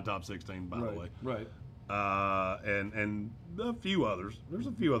not in my top 16, by the way. Right. And a few others. There's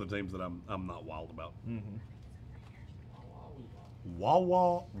a few other teams that I'm not wild about. Mm-hmm.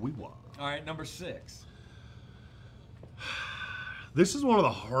 Wah wee wah. All right, number 6. This is one of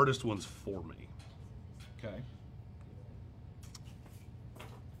the hardest ones for me. Okay.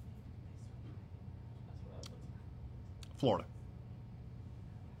 Florida.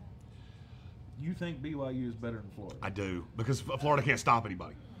 You think BYU is better than Florida? I do, because Florida can't stop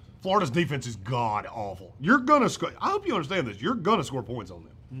anybody. Florida's defense is god awful. You're gonna score. I hope you understand this. You're gonna score points on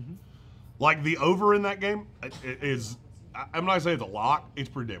them. Mm-hmm. Like the over in that game is. I'm not saying it's a lock. It's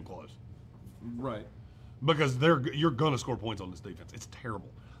pretty damn close. Right. Because you're gonna score points on this defense. It's terrible.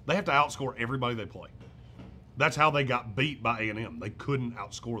 They have to outscore everybody they play. That's how they got beat by A&M. They couldn't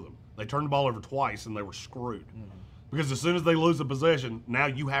outscore them. They turned the ball over twice and they were screwed. Mm-hmm. Because as soon as they lose a possession, now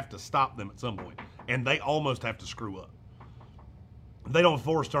you have to stop them at some point. And they almost have to screw up. They don't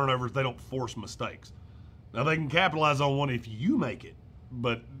force turnovers. They don't force mistakes. Now, they can capitalize on one if you make it,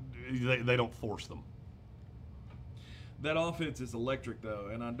 but they don't force them. That offense is electric, though,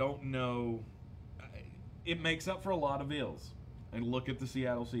 and I don't know. It makes up for a lot of ills. And look at the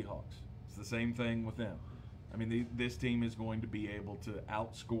Seattle Seahawks. It's the same thing with them. I mean, this team is going to be able to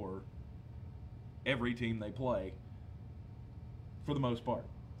outscore every team they play for the most part,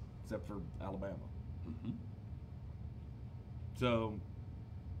 except for Alabama. Mm-hmm. So,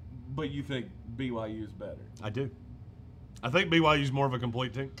 but you think BYU is better? I do. I think BYU is more of a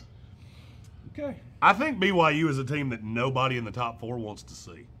complete team. Okay. I think BYU is a team that nobody in the top 4 wants to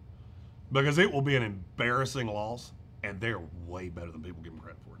see because it will be an embarrassing loss, and they're way better than people give them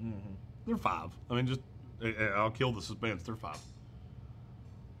credit for. Mm-hmm. They're 5. I mean, I'll kill the suspense. They're 5.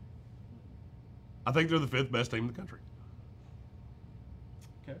 I think they're the 5th best team in the country.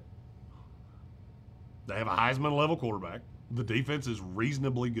 Okay. They have a Heisman-level quarterback. The defense is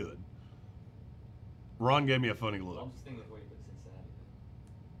reasonably good. Ron gave me a funny look. I'm just thinking where you put Cincinnati.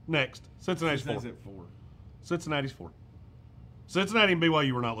 Next, Cincinnati's 4. Cincinnati's at 4. Cincinnati's 4. Cincinnati and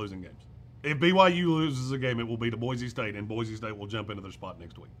BYU are not losing games. If BYU loses a game, it will be to Boise State, and Boise State will jump into their spot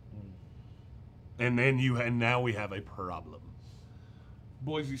next week. And then now we have a problem.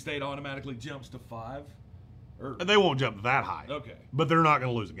 Boise State automatically jumps to 5? And they won't jump that high. Okay. But they're not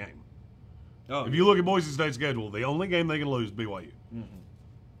going to lose a game. Oh, If you look at Boise State's schedule, the only game they can lose is BYU. Mm-hmm.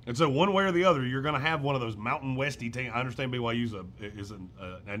 And so one way or the other, you're going to have one of those Mountain Westy teams. I understand BYU is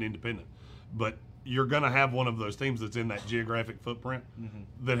an independent, but you're going to have one of those teams that's in that geographic footprint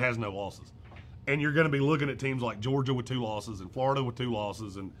that has no losses. And you're going to be looking at teams like Georgia with 2 losses and Florida with 2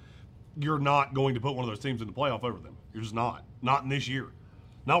 losses, and you're not going to put one of those teams in the playoff over them. You're just not. Not in this year.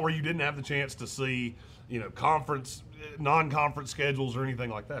 Not where you didn't have the chance to see, conference, non-conference schedules or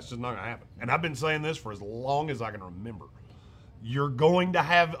anything like that. It's just not going to happen. And I've been saying this for as long as I can remember. You're going to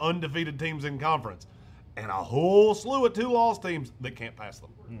have undefeated teams in conference and a whole slew of 2-loss teams that can't pass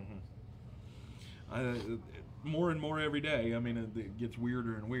them. Mm-hmm. More and more every day. I mean, it gets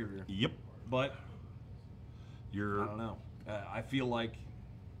weirder and weirder. Yep. But I don't know. I feel like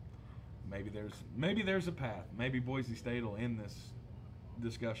maybe there's a path. Maybe Boise State will end this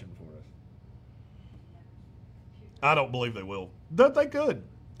discussion for us. I don't believe they will. But they could.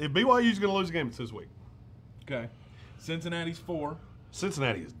 If BYU's going to lose a game, it's this week. Okay. Cincinnati's 4.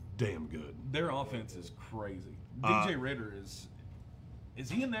 Cincinnati is damn good. Their offense is crazy. DJ Ritter is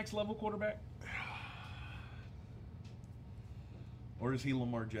he a next level quarterback? Or is he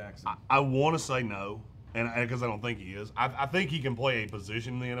Lamar Jackson? I want to say no, and because I don't think he is. I think he can play a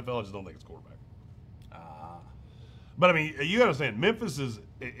position in the NFL. I just don't think it's quarterback. But, I mean, you got to understand, Memphis is,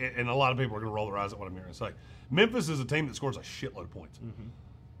 and a lot of people are going to roll their eyes at what I'm going to say, Memphis is a team that scores a shitload of points. Mm-hmm.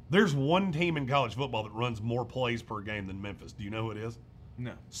 There's one team in college football that runs more plays per game than Memphis. Do you know who it is?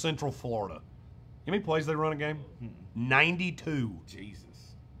 No. Central Florida. How many plays they run a game? Mm-mm. 92.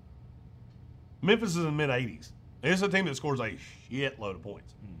 Jesus. Memphis is in the mid-80s. And it's a team that scores a shitload of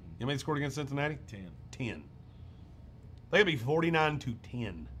points. You know how many they scored against Cincinnati? 10. They could be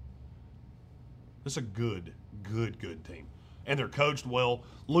 49-10. This is a good team. And they're coached well.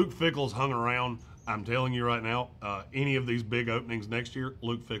 Luke Fickell's hung around. I'm telling you right now, any of these big openings next year,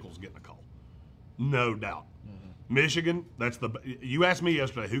 Luke Fickell's getting a call. No doubt. Michigan, you asked me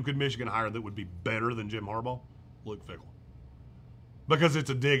yesterday, who could Michigan hire that would be better than Jim Harbaugh? Luke Fickell. Because it's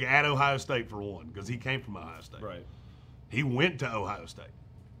a dig at Ohio State, for one, because he came from Ohio State. Right. He went to Ohio State.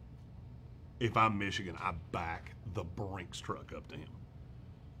 If I'm Michigan, I back the Brinks truck up to him.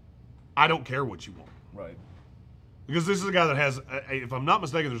 I don't care what you want. Right. Because this is a guy that has, if I'm not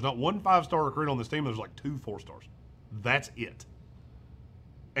mistaken, there's not one 5-star recruit on this team. There's like 2 4-stars. That's it.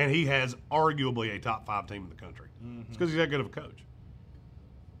 And he has arguably a top 5 team in the country. It's because he's that good of a coach.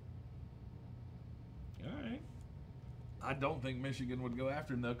 All right. I don't think Michigan would go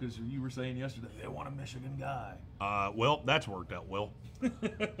after him, though, because you were saying yesterday they want a Michigan guy. Well, that's worked out well.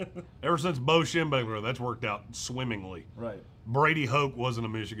 Ever since Bo Schembechler, that's worked out swimmingly. Right. Brady Hoke wasn't a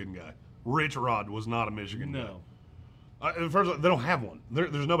Michigan guy. Rich Rod was not a Michigan guy. No. First of all, they don't have one.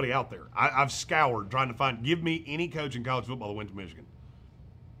 There's nobody out there. I've scoured trying to find, give me any coach in college football that went to Michigan.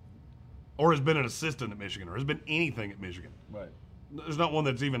 Or has been an assistant at Michigan, or has been anything at Michigan. Right. There's not one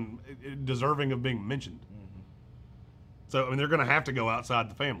that's even deserving of being mentioned. So, I mean, they're going to have to go outside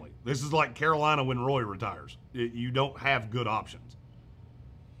the family. This is like Carolina when Roy retires. You don't have good options.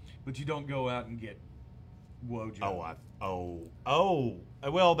 But you don't go out and get Wojo.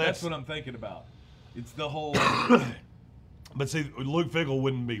 Well, That's what I'm thinking about. It's the whole... But see, Luke Fickell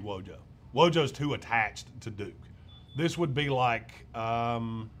wouldn't be Wojo. Wojo's too attached to Duke. This would be like...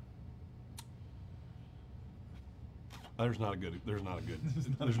 There's not a good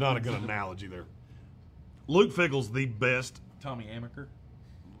analogy there. Luke Fickell's the best. Tommy Amaker.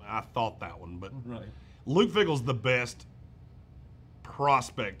 I thought that one, but Right. Luke Fickell's the best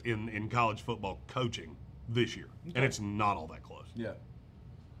prospect in college football coaching this year, and it's not all that close. Yeah.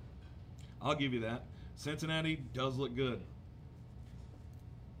 I'll give you that. Cincinnati does look good.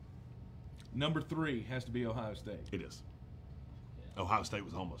 Number 3 has to be Ohio State. It is. Ohio State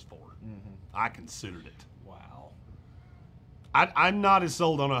was almost 4. I considered it. Wow. I'm not as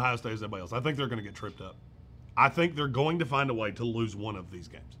sold on Ohio State as everybody else. I think they're going to get tripped up. I think they're going to find a way to lose one of these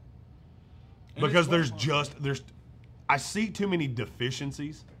games. And Because I see too many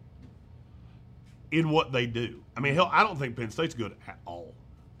deficiencies in what they do. I mean, hell, I don't think Penn State's good at all.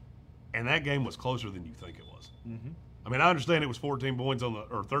 And that game was closer than you think it was. I mean, I understand it was 13 points on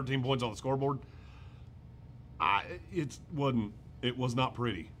the scoreboard. It was not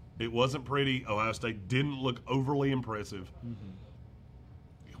pretty. It wasn't pretty. Ohio State didn't look overly impressive.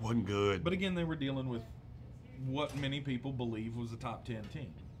 It wasn't good. But again, they were dealing with what many people believe was a top 10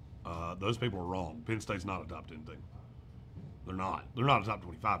 team. Those people are wrong. Penn State's not a top 10 team. They're not. They're not a top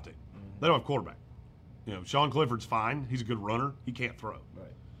 25 team. They don't have quarterback. You know, Sean Clifford's fine. He's a good runner. He can't throw.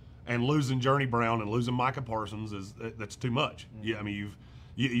 Right. And losing Journey Brown and losing Micah Parsons that's too much. Yeah, I mean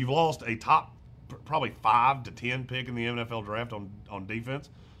you've lost a top probably 5 to 10 pick in the NFL draft on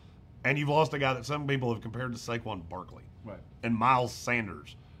defense, and you've lost a guy that some people have compared to Saquon Barkley, Right. and Miles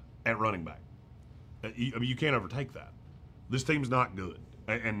Sanders at running back. You can't overtake that. This team's not good.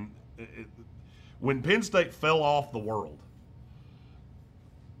 And when Penn State fell off the world,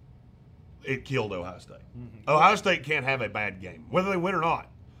 it killed Ohio State. Ohio State can't have a bad game, whether they win or not.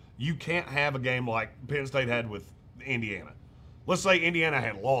 You can't have a game like Penn State had with Indiana. Let's say Indiana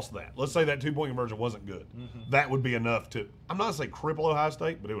had lost that. Let's say that 2-point conversion wasn't good. That would be enough to, I'm not going to say cripple Ohio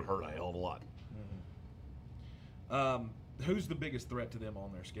State, but it would hurt a hell of a lot. Who's the biggest threat to them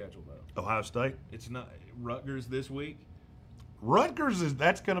on their schedule, though? Ohio State. It's not Rutgers this week. Rutgers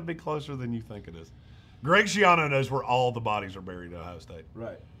that's going to be closer than you think it is. Greg Schiano knows where all the bodies are buried at Ohio State.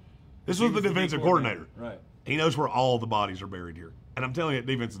 Right. This was the defensive coordinator. Right. He knows where all the bodies are buried here. And I'm telling you,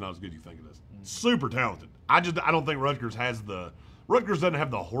 defense is not as good as you think it is. Super talented. I don't think Rutgers doesn't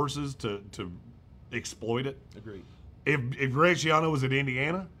have the horses to exploit it. Agreed. If Greg Schiano was at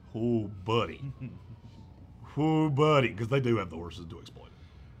Indiana, oh buddy. Because they do have the horses to exploit it.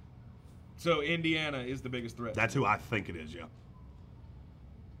 So Indiana is the biggest threat. That's who I think it is, yeah.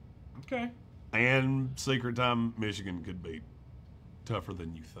 Okay. And secret time, Michigan could be tougher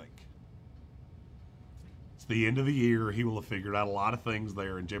than you think. It's the end of the year. He will have figured out a lot of things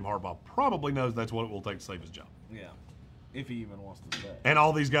there, and Jim Harbaugh probably knows that's what it will take to save his job. Yeah. If he even wants to stay. And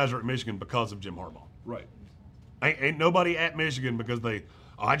all these guys are at Michigan because of Jim Harbaugh. Right. Ain't nobody at Michigan because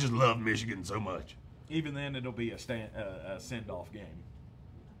I just love Michigan so much. Even then, it'll be a send-off game.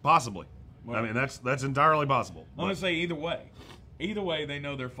 Possibly. Well, I mean, that's entirely possible. I'm going to say either way. Either way, they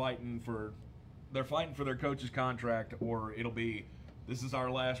know they're fighting for they're fighting for their coach's contract, or it'll be, this is our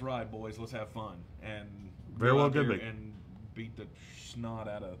last ride, boys. Let's have fun and Very go well out could there be. and beat the snot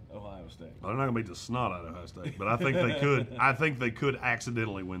out of Ohio State. They're not going to beat the snot out of Ohio State, but I think they could. I think they could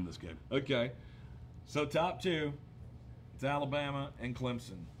accidentally win this game. Okay, so top two, it's Alabama and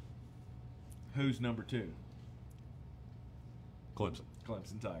Clemson. Who's number two? Clemson.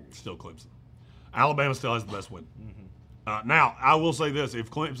 Clemson Tigers. Still Clemson. Alabama still has the best win. Now, I will say this. If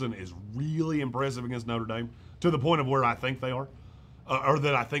Clemson is really impressive against Notre Dame, to the point of where I think they are, or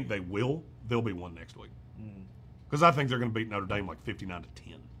that I think they will, they'll be one next week. Because I think they're going to beat Notre Dame like 59-10.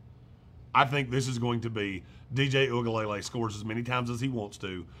 I think this is going to be DJ Uiagalelei scores as many times as he wants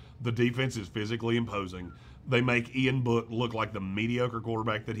to. The defense is physically imposing. They make Ian Book look like the mediocre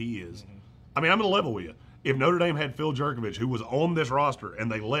quarterback that he is. I mean, I'm going to level with you. If Notre Dame had Phil Jerkovich, who was on this roster, and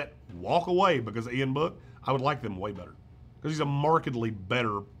they let walk away because of Ian Book, I would like them way better. Because he's a markedly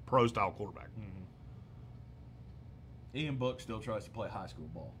better pro-style quarterback. Ian Book still tries to play high school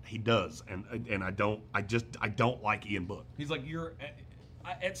ball. He does, and I don't like Ian Book. He's like,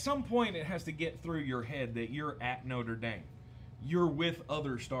 at some point it has to get through your head that you're at Notre Dame. You're with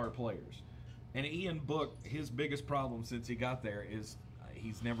other star players. And Ian Book, his biggest problem since he got there is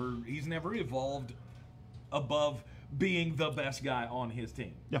he's never evolved above being the best guy on his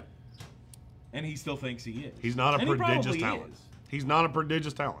team. Yeah. And he still thinks he is. He's not a And he prodigious probably talent. is. He's not a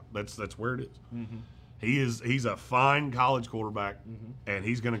prodigious talent. That's where it is. He's a fine college quarterback, and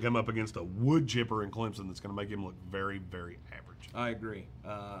he's going to come up against a wood chipper in Clemson that's going to make him look very, very average. I agree.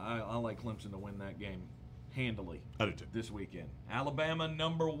 I like Clemson to win that game handily. I do too. This weekend. Alabama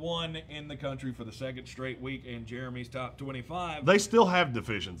 #1 in the country for the second straight week in Jeremy's top 25. They still have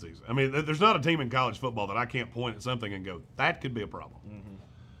deficiencies. I mean, there's not a team in college football that I can't point at something and go, that could be a problem.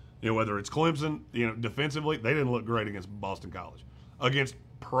 You know, whether it's Clemson, defensively, they didn't look great against Boston College. Against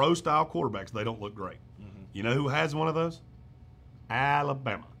pro-style quarterbacks, they don't look great. You know who has one of those?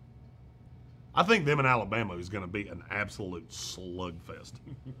 Alabama. I think them and Alabama is going to be an absolute slugfest.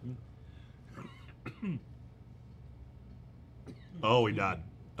 Oh, he died.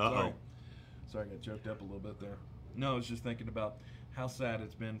 Uh-oh. Sorry, I got choked up a little bit there. No, I was just thinking about how sad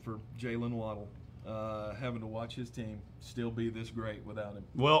it's been for Jalen Waddle having to watch his team still be this great without him.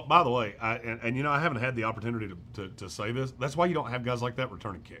 Well, by the way, I haven't had the opportunity to say this. That's why you don't have guys like that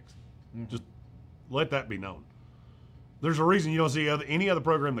returning kicks. Just let that be known. There's a reason you don't see any other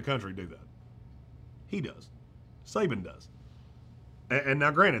program in the country do that. He does. Saban does. And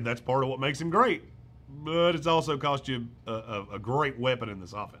now, granted, that's part of what makes him great, but it's also cost you a great weapon in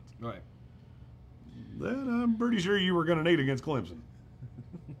this offense. Right. That I'm pretty sure you were going to need against Clemson.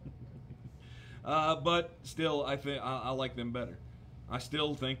 But still, I think I like them better. I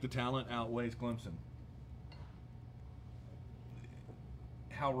still think the talent outweighs Clemson.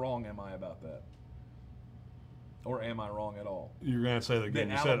 How wrong am I about that? Or am I wrong at all? You're going to say that again.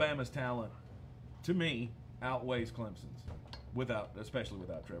 That Alabama's talent, to me, outweighs Clemson's, especially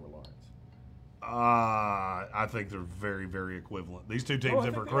without Trevor Lawrence. I think they're very, very equivalent. These two teams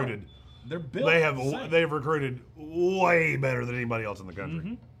have recruited. They're built. They've recruited way better than anybody else in the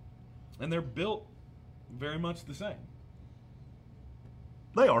country. And they're built very much the same.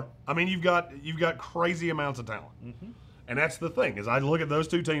 They are. I mean, you've got crazy amounts of talent, and that's the thing. Is I look at those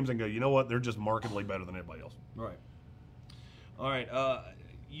two teams and go, you know what? They're just markedly better than everybody else. Right. All right.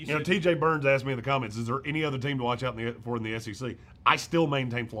 T.J. Burns asked me in the comments, is there any other team to watch out for in the SEC? I still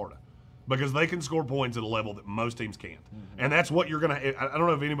maintain Florida because they can score points at a level that most teams can't, and that's what you're going to. I don't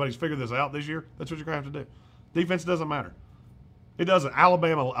know if anybody's figured this out this year. That's what you're going to have to do. Defense doesn't matter. It doesn't.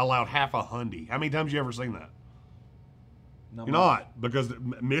 Alabama allowed half a hundy. How many times have you ever seen that? You're not, because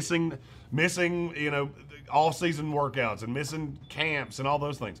missing off-season workouts and missing camps and all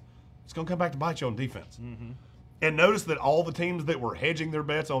those things. It's going to come back to bite you on defense. And notice that all the teams that were hedging their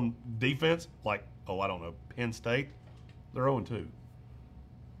bets on defense, like, Penn State, they're 0-2.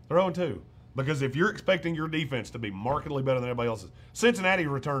 They're 0-2. Because if you're expecting your defense to be markedly better than everybody else's, Cincinnati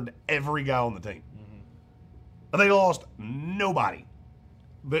returned every guy on the team. They lost nobody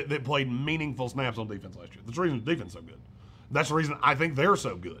that played meaningful snaps on defense last year. That's the reason the defense is so good. That's the reason I think they're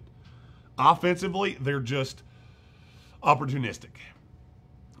so good. Offensively, they're just opportunistic.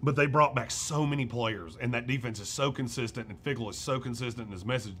 But they brought back so many players, and that defense is so consistent, and Fickle is so consistent in his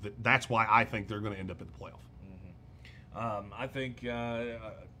message that's why I think they're going to end up at the playoff. I think,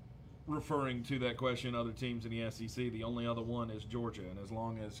 referring to that question, other teams in the SEC, the only other one is Georgia, and as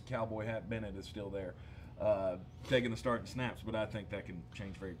long as Cowboy Hat Bennett is still there, taking the starting snaps, but I think that can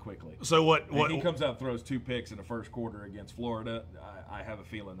change very quickly. So what he comes out and throws 2 picks in the first quarter against Florida, I have a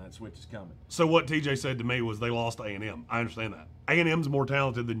feeling that switch is coming. So what TJ said to me was they lost A&M. I understand that. A&M's more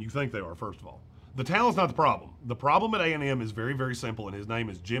talented than you think they are, first of all. The talent's not the problem. The problem at A&M is very, very simple, and his name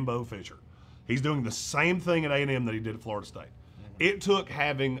is Jimbo Fisher. He's doing the same thing at A&M that he did at Florida State. It took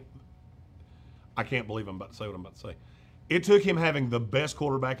having – I can't believe I'm about to say what I'm about to say. It took him having the best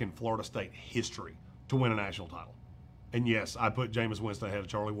quarterback in Florida State history to win a national title. And, yes, I put Jameis Winston ahead of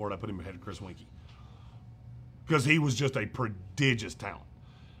Charlie Ward. I put him ahead of Chris Weinke because he was just a prodigious talent.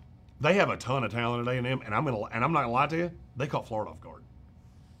 They have a ton of talent at A&M, and I'm not gonna lie to you, they caught Florida off guard.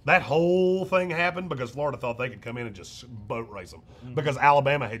 That whole thing happened because Florida thought they could come in and just boat race them because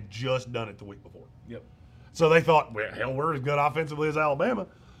Alabama had just done it the week before. Yep. So they thought, well, hell, we're as good offensively as Alabama.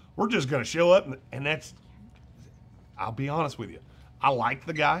 We're just going to show up, and that's – I'll be honest with you. I like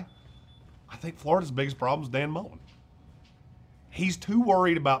the guy. I think Florida's biggest problem is Dan Mullen. He's too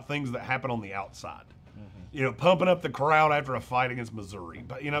worried about things that happen on the outside. You know, pumping up the crowd after a fight against Missouri.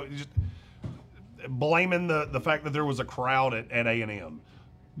 But, you know, just blaming the fact that there was a crowd at A&M.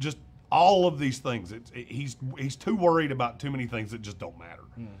 Just all of these things. He's too worried about too many things that just don't matter.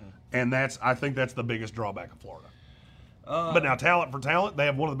 And I think that's the biggest drawback of Florida. But now, talent for talent, they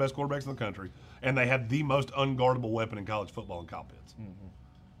have one of the best quarterbacks in the country, and they have the most unguardable weapon in college football in Kyle Pitts.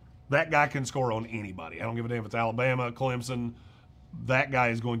 That guy can score on anybody. I don't give a damn if it's Alabama, Clemson. That guy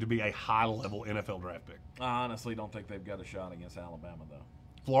is going to be a high-level NFL draft pick. I honestly don't think they've got a shot against Alabama, though.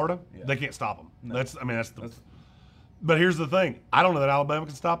 Florida? Yeah. They can't stop them. No. But here's the thing. I don't know that Alabama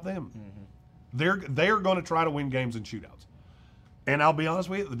can stop them. They're going to try to win games in shootouts. And I'll be honest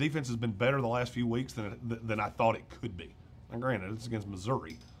with you, the defense has been better the last few weeks than I thought it could be. And granted, it's against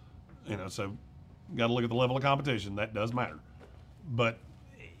Missouri. You know, so got to look at the level of competition. That does matter. But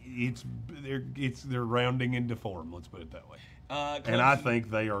they're rounding into form, let's put it that way. And I think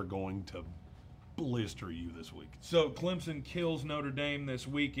they are going to blister you this week. So Clemson kills Notre Dame this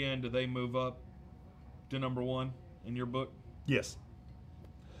weekend. Do they move up to number 1 in your book? Yes.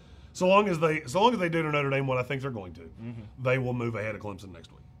 So long as they do to Notre Dame what I think they're going to, they will move ahead of Clemson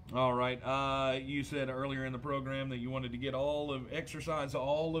next week. All right. You said earlier in the program that you wanted to exercise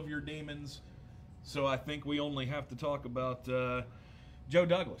all of your demons. So I think we only have to talk about Joe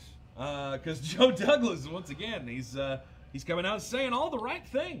Douglas. Because Joe Douglas, once again, he's coming out saying all the right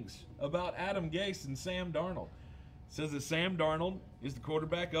things about Adam Gase and Sam Darnold. Says that Sam Darnold is the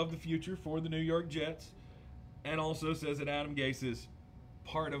quarterback of the future for the New York Jets, and also says that Adam Gase is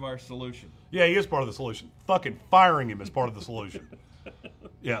part of our solution. Yeah, he is part of the solution. Fucking firing him is part of the solution.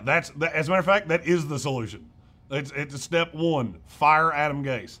 Yeah, as a matter of fact, that is the solution. It's step 1: fire Adam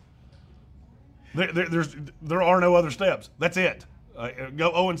Gase. There are no other steps. That's it.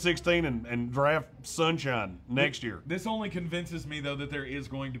 Go 0-16 and draft Sunshine next year. This only convinces me, though, that there is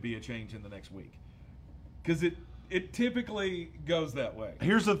going to be a change in the next week. Because it typically goes that way.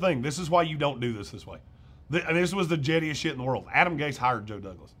 Here's the thing. This is why you don't do this way. And this was the jettiest shit in the world. Adam Gase hired Joe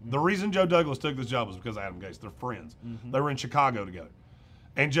Douglas. The reason Joe Douglas took this job was because of Adam Gase. They're friends. They were in Chicago together.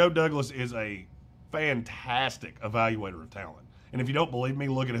 And Joe Douglas is a fantastic evaluator of talent. And if you don't believe me,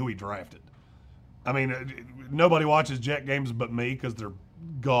 look at who he drafted. I mean, nobody watches Jet games but me because they're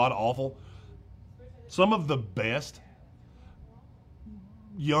god-awful. Some of the best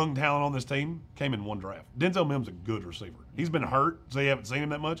young talent on this team came in one draft. Denzel Mims is a good receiver. He's been hurt, so you haven't seen him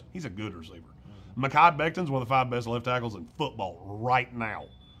that much. He's a good receiver. Mekhi Becton's one of the 5 best left tackles in football right now.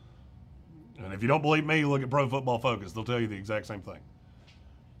 And if you don't believe me, look at Pro Football Focus. They'll tell you the exact same thing.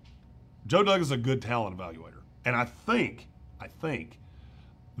 Joe Douglas is a good talent evaluator. And I think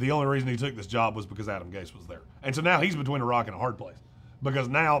the only reason he took this job was because Adam Gase was there. And so now he's between a rock and a hard place. Because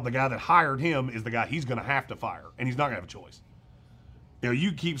now the guy that hired him is the guy he's going to have to fire. And he's not going to have a choice. You know,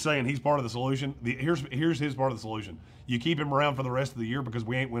 you keep saying he's part of the solution. Here's his part of the solution. You keep him around for the rest of the year because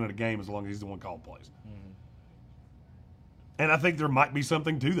we ain't winning a game as long as he's the one calling plays. And I think there might be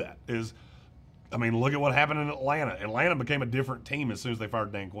something to that. Look at what happened in Atlanta. Atlanta became a different team as soon as they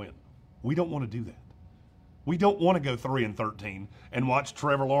fired Dan Quinn. We don't want to do that. We don't want to go 3-13 and watch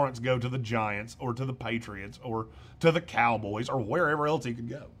Trevor Lawrence go to the Giants or to the Patriots or to the Cowboys or wherever else he could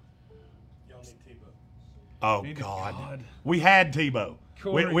go. Y'all need Tebow. Oh, God. We had Tebow.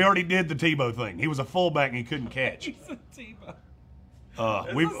 We already did the Tebow thing. He was a fullback and he couldn't catch. He's a Tebow.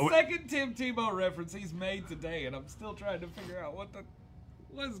 It's the second Tim Tebow reference he's made today, and I'm still trying to figure out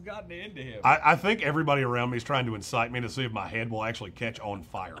what's gotten into him. I think everybody around me is trying to incite me to see if my head will actually catch on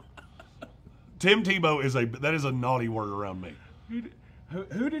fire. Tim Tebow is a naughty word around me.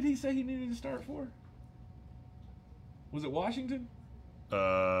 Who did he say he needed to start for? Was it Washington?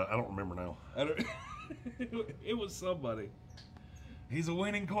 I don't remember now. It was somebody. He's a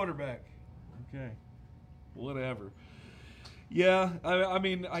winning quarterback. Okay. Whatever. Yeah,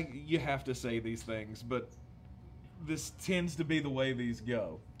 you have to say these things, but this tends to be the way these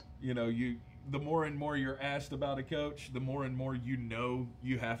go. You know, the more and more you're asked about a coach, the more and more you know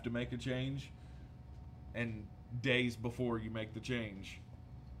you have to make a change. And days before you make the change,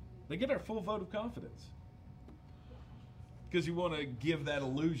 they get our full vote of confidence. Because you want to give that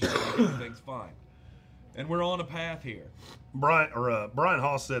illusion that everything's fine. And we're on a path here. Brian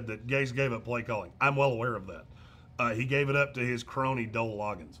Haas said that Gase gave up play calling. I'm well aware of that. He gave it up to his crony Dole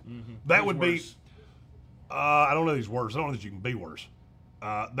Loggins. Mm-hmm. That would be. I don't know that he's worse. I don't know that you can be worse.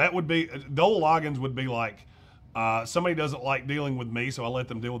 That would be Dole Loggins would be like somebody doesn't like dealing with me, so I let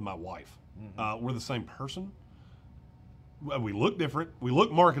them deal with my wife. Mm-hmm. We're the same person. We look different. We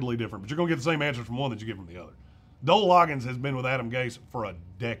look markedly different, but you're going to get the same answer from one that you get from the other. Dole Loggins has been with Adam Gase for a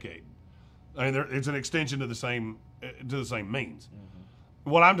decade. I mean, it's an extension to the same means. Mm-hmm.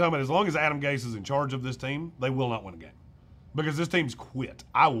 What I'm talking about, as long as Adam Gase is in charge of this team, they will not win a game because this team's quit.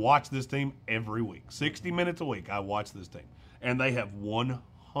 I watch this team every week, 60 minutes a week. I watch this team, and they have 100%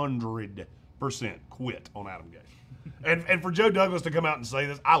 quit on Adam Gase. and for Joe Douglas to come out and say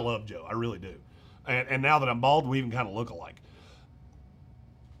this, I love Joe, I really do. And now that I'm bald, we even kind of look alike.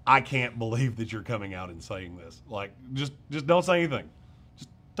 I can't believe that you're coming out and saying this. Like, just don't say anything. Just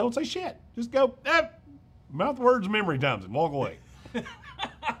don't say shit. Just go, mouth words, memory times, and walk away.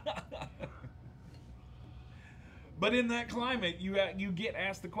 But in that climate, you get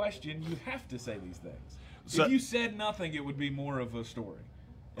asked the question, you have to say these things. So, if you said nothing, it would be more of a story.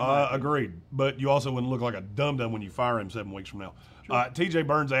 Agreed. But you also wouldn't look like a dum-dum when you fire him 7 weeks from now. Sure. TJ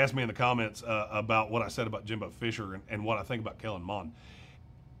Burns asked me in the comments about what I said about Jimbo Fisher and what I think about Kellen Mond.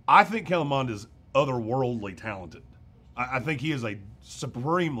 I think Kellen Mond is otherworldly talented. I think he is a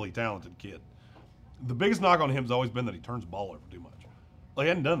supremely talented kid. The biggest knock on him has always been that he turns the ball over too much. Well, he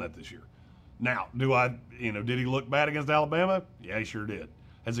hadn't done that this year. Now, did he look bad against Alabama? Yeah, he sure did.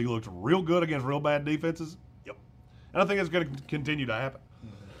 Has he looked real good against real bad defenses? Yep. And I think it's going to continue to happen.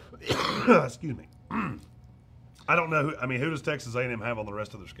 Mm-hmm. Excuse me. I don't know. Who does Texas A&M have on the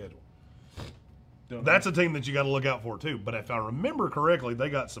rest of their schedule? That's a team that you got to look out for too. But if I remember correctly, they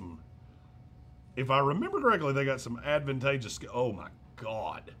got some. Advantageous. Oh my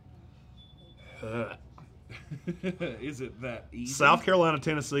God. Is it that easy? South Carolina,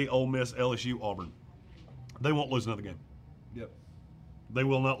 Tennessee, Ole Miss, LSU, Auburn. They won't lose another game. Yep. They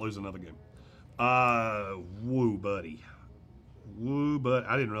will not lose another game. Woo, buddy. Woo, but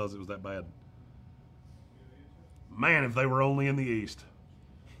I didn't realize it was that bad. Man, if they were only in the East.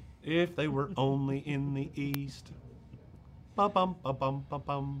 If they were only in the East. Bum, bum, bum, bum,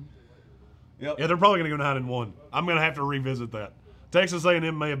 bum. Yep. Yeah, they're probably going to go 9-1. I'm going to have to revisit that. Texas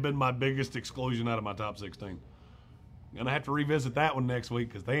A&M may have been my biggest exclusion out of my top 16. Going to have to revisit that one next week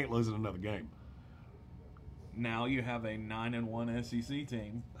because they ain't losing another game. Now you have a 9-1 SEC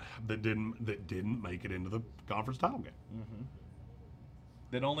team that didn't make it into the conference title game. Mm-hmm.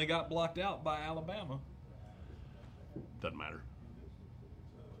 That only got blocked out by Alabama. Doesn't matter.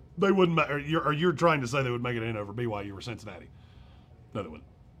 They wouldn't matter. You're trying to say they would make it in over BYU or Cincinnati? No, they wouldn't.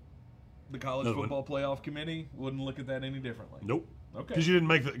 The College Football Playoff Committee wouldn't look at that any differently. Nope. Okay. Because you didn't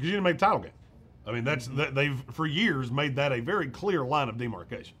make the title game. I mean, they've for years made that a very clear line of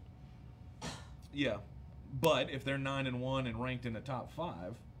demarcation. Yeah, but if they're 9-1 and ranked in the top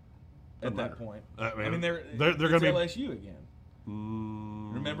 5, at that point, they're going to be LSU again.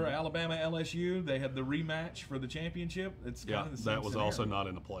 Remember Alabama LSU? They had the rematch for the championship. It's kind of the same that was scenario. Also not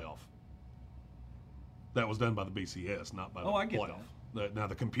in the playoff. That was done by the BCS, not by the playoff. Now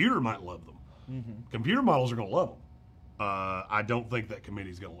the computer might love them. Mm-hmm. Computer models are going to love them. I don't think that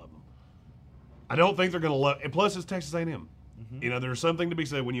committee's going to love them. I don't think they're going to love. And plus, it's Texas A&M. Mm-hmm. There's something to be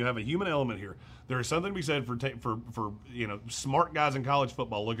said when you have a human element here. There is something to be said for smart guys in college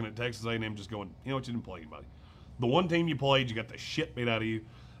football looking at Texas A&M just going, you didn't play anybody. The one team you played, you got the shit beat out of you,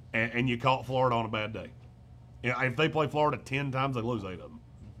 and you caught Florida on a bad day. If they play Florida 10 times, they lose 8 of them.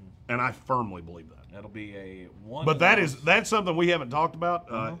 Mm-hmm. And I firmly believe that. That'll be a one. But that's something we haven't talked about.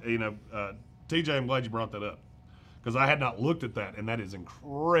 TJ, I'm glad you brought that up because I had not looked at that, and that is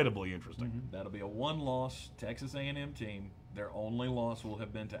incredibly interesting. Mm-hmm. That'll be a one-loss Texas A&M team. Their only loss will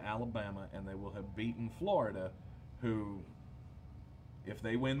have been to Alabama, and they will have beaten Florida, who, if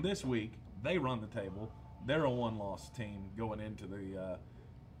they win this week, they run the table. They're a one-loss team going into the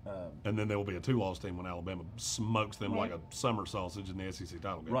and then there will be a 2-loss team when Alabama smokes them like a summer sausage in the SEC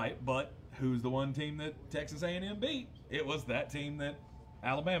title game. Right, but who's the one team that Texas A&M beat? It was that team that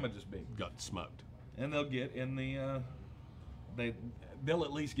Alabama just beat. Got smoked. And they'll get in the they'll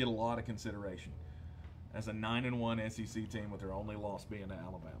at least get a lot of consideration as a 9-1 SEC team with their only loss being to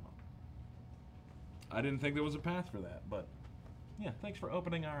Alabama. I didn't think there was a path for that, but Yeah, thanks for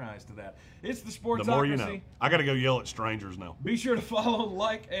opening our eyes to that. It's the Sportsocracy. The more you know. I got to go yell at strangers now. Be sure to follow,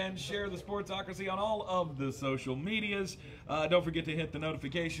 like, and share the Sportsocracy on all of the social medias. Don't forget to hit the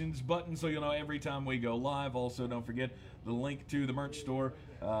notifications button so you'll know every time we go live. Also, don't forget the link to the merch store.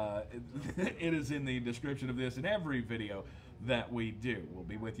 It is in the description of this and every video that we do. We'll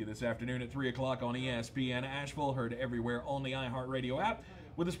be with you this afternoon at 3 o'clock on ESPN Asheville, heard everywhere on the iHeartRadio app.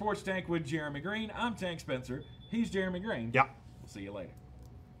 With the Sports Tank with Jeremy Green, I'm Tank Spencer. He's Jeremy Green. Yeah. We'll see you later.